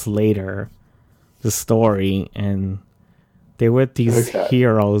 6 months later, the story, and they're with these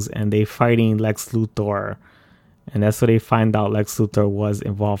heroes, and they fighting Lex Luthor. And that's where they find out Lex Luthor was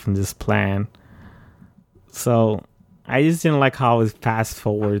involved in this plan. So I just didn't like how it was fast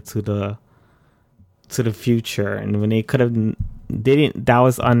forward to the future, and when they could have that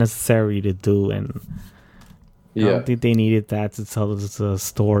was unnecessary to do, and I don't think they needed that to tell the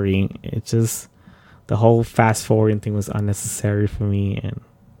story. It just, the whole fast forwarding thing was unnecessary for me, and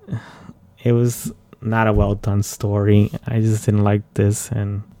it was not a well done story. I just didn't like this,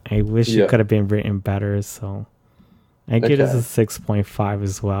 and I wish it could have been written better. So I give this a 6.5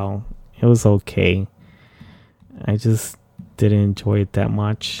 as well. It was okay. I just didn't enjoy it that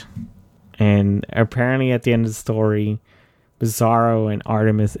much. And apparently at the end of the story, Bizarro and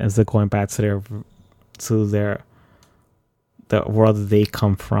Artemis ends up going back to the world that they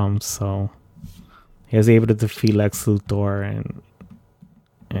come from. So he was able to defeat Lex Luthor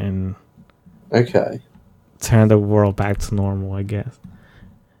and turn the world back to normal, I guess.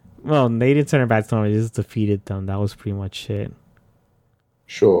 Well, they didn't turn it back to normal, they just defeated them. That was pretty much it.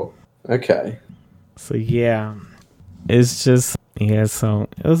 Sure. Okay. So yeah, it's just so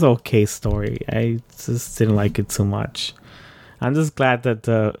it was an okay story. I just didn't like it too much. I'm just glad that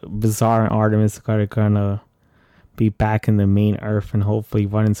the Bizarre and Artemis are gonna be back in the main Earth and hopefully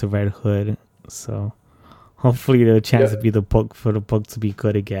run into Red Hood. So hopefully there's a chance to be the book to be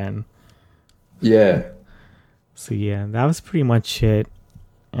good again. Yeah. So yeah, that was pretty much it.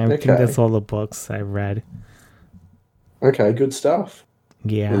 I think that's all the books I read. Okay, good stuff.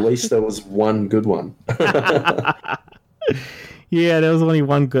 Yeah. At least there was one good one. Yeah, there was only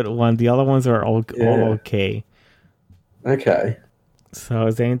one good one. The other ones are all okay. Okay. So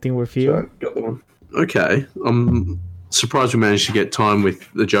is there anything with you? So, got the one. Okay. I'm surprised we managed to get time with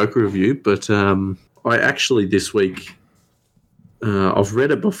the Joker review, but I actually this week, I've read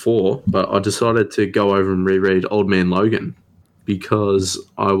it before, but I decided to go over and reread Old Man Logan because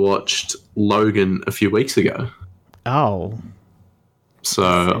I watched Logan a few weeks ago. Oh.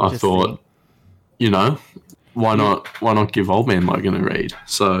 So I thought, why not give Old Man Logan a read?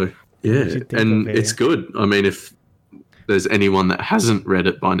 So yeah, and it's good. I mean, if there's anyone that hasn't read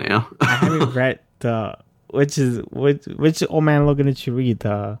it by now, I haven't read which Old Man Logan did you read?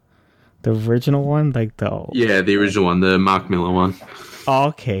 The original one, the original one, the Mark Miller one. Oh,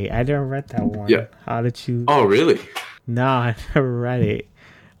 okay, I never read that one. Yeah. How did you? Oh, really? No, I never read it.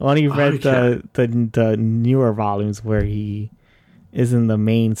 I only read the newer volumes where he is in the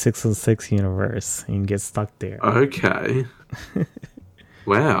main 616 universe and gets stuck there. Okay.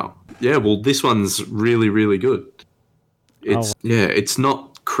 Wow. Yeah. Well, this one's really, really good. It's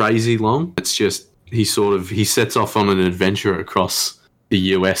not crazy long. It's just he sets off on an adventure across the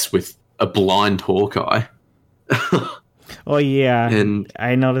US with a blind Hawkeye. Oh yeah, and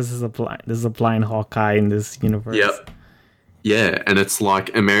I know there's a blind Hawkeye in this universe. Yep. Yeah, and it's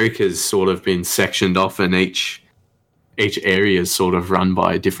like America's sort of been sectioned off, and each area is sort of run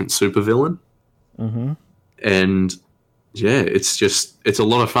by a different supervillain. Mm-hmm. And yeah, it's a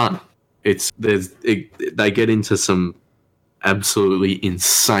lot of fun. They get into some absolutely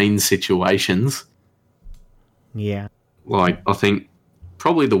insane situations. Yeah. Like, I think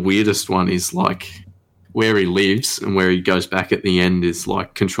probably the weirdest one is like where he lives and where he goes back at the end is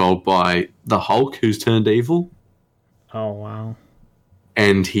like controlled by the Hulk, who's turned evil. Oh, wow.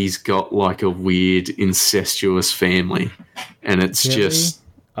 And he's got like a weird incestuous family. And it's just...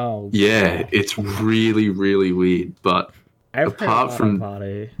 Oh, yeah, it's really, really weird. But apart from... about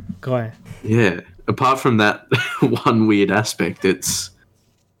it. Go ahead. Yeah. Apart from that one weird aspect, it's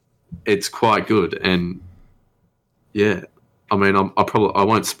quite good. And yeah, I mean, I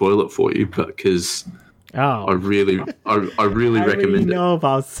won't spoil it for you, but because I really recommend it. I know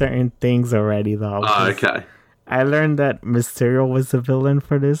about certain things already, though. Oh, okay. I learned that Mysterio was the villain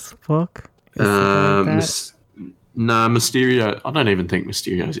for this book. No, Mysterio. I don't even think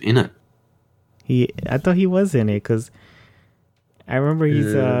Mysterio's in it. I thought he was in it because I remember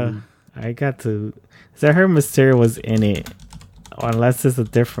he's I heard Mysterio was in it, unless it's a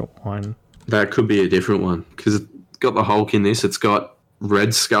different one. That could be a different one because it's got the Hulk in this. It's got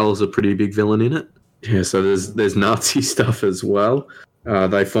Red Skull's a pretty big villain in it. Yeah, so there's Nazi stuff as well.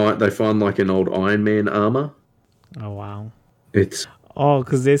 They find like an old Iron Man armor. Oh wow!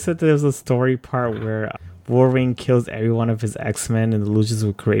 Because they said there was a story part where Wolverine kills every one of his X-Men and the illusions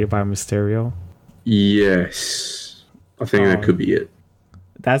were created by Mysterio. Yes, I think that could be it.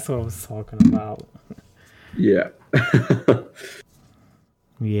 That's what I was talking about. Yeah.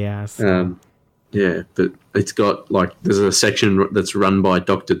 Yeah. So. Yeah, but it's got like there's a section that's run by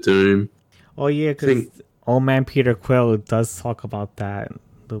Dr. Doom. Oh yeah, because Old Man Peter Quill does talk about that.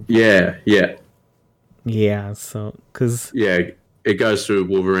 Yeah. Yeah, so because it goes through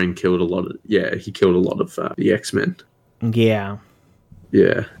Wolverine killed a lot of the X-Men. Yeah.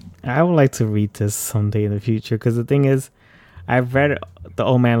 I would like to read this someday in the future because the thing is, I've read the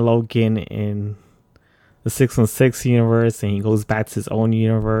Old Man Logan in the 616 universe, and he goes back to his own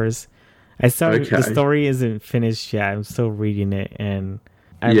universe. The story isn't finished yet. I'm still reading it, and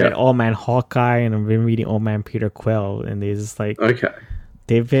I read Old Man Hawkeye, and I've been reading Old Man Peter Quill, and they just like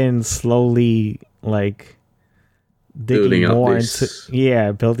they've been slowly like digging more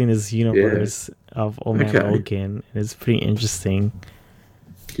into building this universe of Old Man Logan, and it's pretty interesting.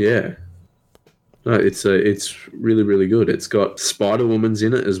 Yeah, no, it's really, really good. It's got Spider-Woman's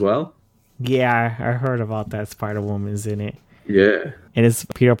in it as well. Yeah, I heard about that. Spider-Woman's in it. Yeah, and it's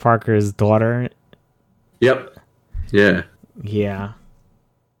Peter Parker's daughter. Yep. Yeah. Yeah.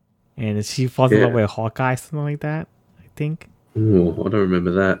 And she falls in love with Hawkeye, something like that, I think. Oh, I don't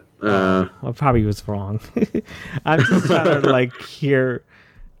remember that. I probably was wrong. I'm just trying to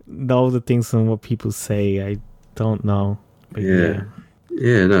know the things and what people say. I don't know. But yeah.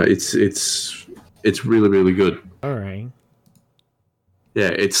 No, it's It's really, really good. All right. Yeah,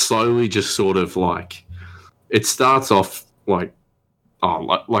 it's slowly just sort of like it starts off like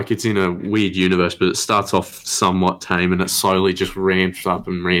it's in a weird universe, but it starts off somewhat tame and it slowly just ramps up,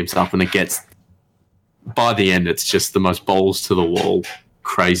 and it gets by the end it's just the most balls to the wall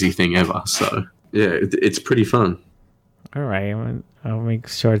crazy thing ever. So yeah, it's pretty fun. All right, I'll make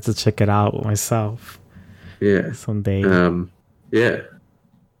sure to check it out myself. Yeah, someday. Yeah,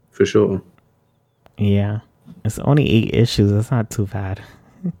 for sure. Yeah, it's only 8 issues. That's not too bad.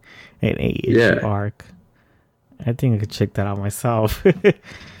 An 8-issue arc. I think I could check that out myself.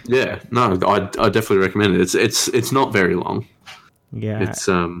 Yeah, no, I definitely recommend it. It's not very long. Yeah,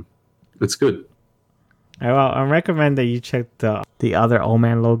 it's good. I recommend that you check the other Old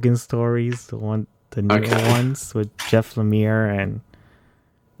Man Logan stories, the newer ones with Jeff Lemire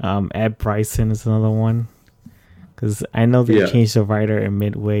and Ed Bryson is another one. Because I know they changed the writer in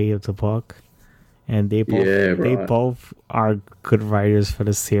midway of the book, and they both are good writers for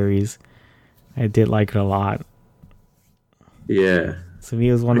the series. I did like it a lot. Yeah. To me,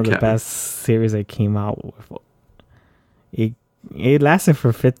 it was one of the best series that came out with. It lasted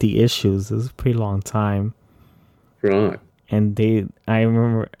for 50 issues. It was a pretty long time. Right. And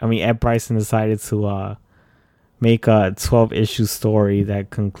Ed Bryson decided to make a 12-issue story that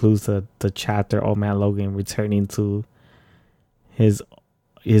concludes the chapter Old Man Logan returning to his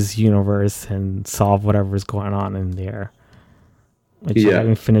universe and solve whatever's going on in there. Which I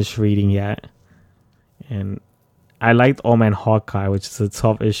haven't finished reading yet. And I liked Old Man Hawkeye, which is a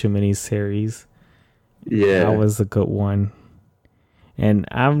 12-issue miniseries. Yeah. That was a good one. And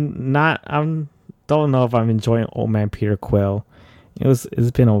don't know if I'm enjoying Old Man Peter Quill.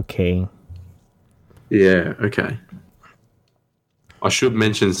 It's been okay. Yeah, okay. I should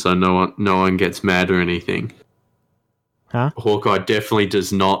mention so no one gets mad or anything. Huh? Hawkeye definitely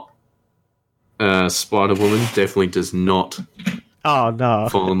does not Spider-Woman definitely does not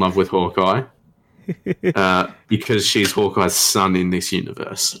fall in love with Hawkeye. Because she's Hawkeye's son in this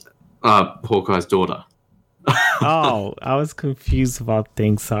universe. Hawkeye's daughter. Oh, I was confused about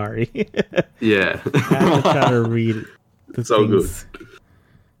things. Sorry. Yeah. I was trying to read the so things. Good.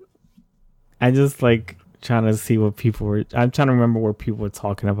 I just like trying to see what people were. I'm trying to remember what people were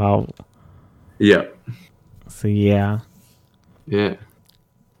talking about. Yeah. So yeah. Yeah.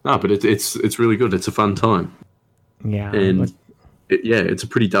 No, but it's really good. It's a fun time. Yeah. And it's a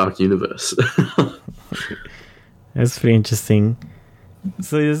pretty dark universe. It's pretty interesting.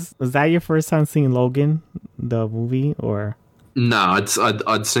 So was that your first time seeing Logan, the movie, or? No,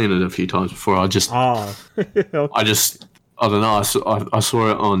 I'd seen it a few times before. Okay. I don't know. I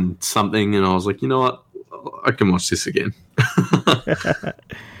saw it on something, and I was like, you know what, I can watch this again.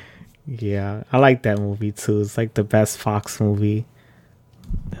 Yeah, I like that movie too. It's like the best Fox movie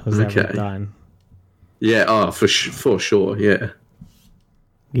that was ever done. Yeah, for sure. Yeah.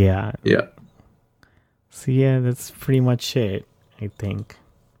 Yeah. Yeah. So yeah, that's pretty much it, I think.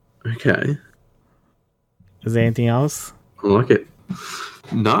 Okay. Is there anything else? I like it.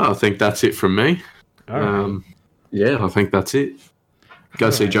 No, I think that's it from me. All right. Yeah, I think that's it. Go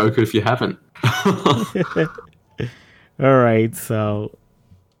see Joker if you haven't. All right, so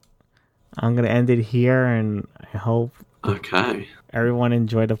I'm going to end it here, and I hope everyone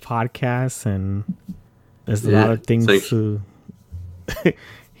enjoyed the podcast, and there's a lot of things to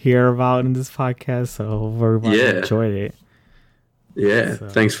hear about in this podcast, so I hope everybody enjoyed it. Yeah, so,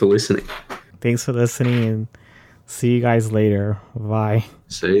 thanks for listening. Thanks for listening, and see you guys later. Bye.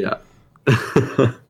 See ya.